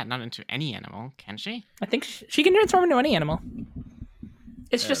into a cat, not into any animal, can she? I think she can transform into any animal.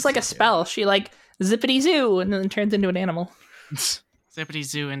 It's just Yes, like a yeah. spell. She like zippity zoo and then turns into an animal. Zippity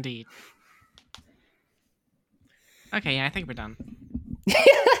zoo indeed. Okay, yeah, I think we're done.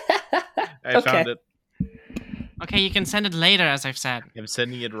 I found it. Okay, you can send it later, as I've said. I'm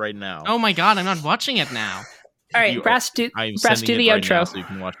sending it right now. Oh my god, I'm not watching it now. All right, You- Brass, do I'm Brass, sending do it the right now outro. so you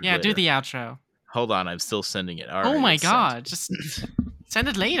can watch it Yeah, do later. the outro. Hold on, I'm still sending it. All Oh right, my it's sent. god, just send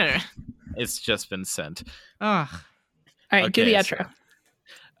it later. It's just been sent. Ugh. All right, do the Okay, so- outro.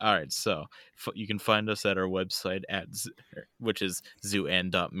 All right, so you can find us at our website which is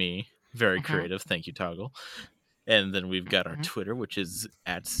zooand.me. Very Okay. creative. Thank you, Toggle. And then we've got our Mhm. Twitter, which is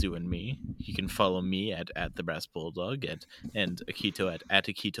at Zoo and Me. You can follow me at the Brass Bulldog and Akito at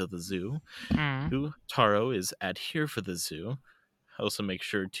Akito the Zoo. Mm. Taro is at Here for the Zoo. Also, make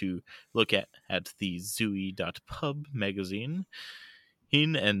sure to look at the zooey.pub magazine.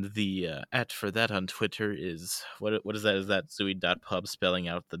 And the at for that on Twitter is what is that? Is that zooey.pub spelling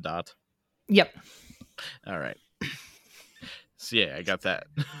out the dot? Yep. All right. So yeah, I got that.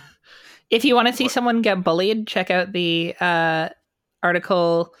 If you want to see What- someone get bullied, check out the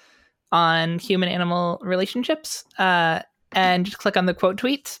article on human-animal relationships, and just click on the quote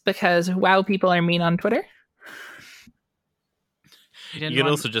tweets because wow, people are mean on Twitter. You can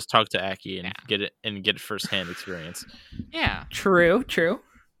also just talk to Aki and get firsthand experience. Yeah, True.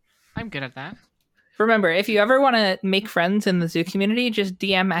 I'm good at that. Remember, if you ever want to make friends in the zoo community, just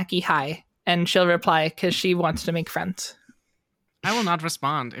DM Aki hi, and she'll reply because she wants to make friends. I will not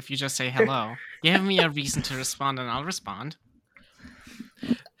respond if you just say hello. Give me a reason to respond and I'll respond.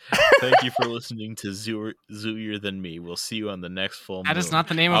 Thank you for listening to Zooier Than Me. We'll see you on the next full That moon. is not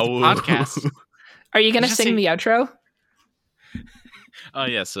the name of the Ow. podcast. Are you going to Just sing say- the outro? Oh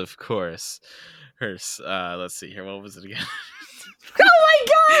yes, of course. Let's see here. What was it again? Oh my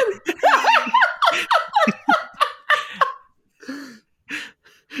god!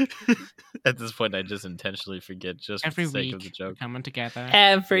 At this point, I just intentionally forget just Every for the sake of the week, joke. coming together.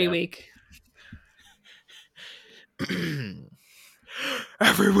 Every Yeah. week.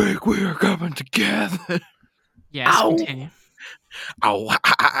 Every week we are coming together. Yes, Ow. continue. Oh,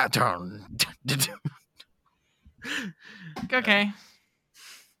 turn. Okay.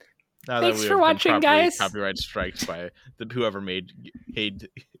 Now Thanks that we for have been watching, properly guys. Copyright striked by whoever made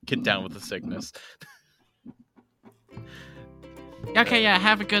Get Down with the Sickness. Okay, yeah,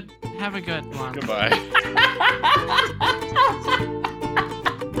 have a good one. Goodbye.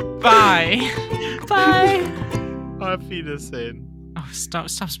 Bye. Bye. Auf Wiedersehen. Oh, stop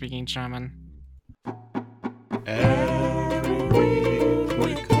speaking German. Every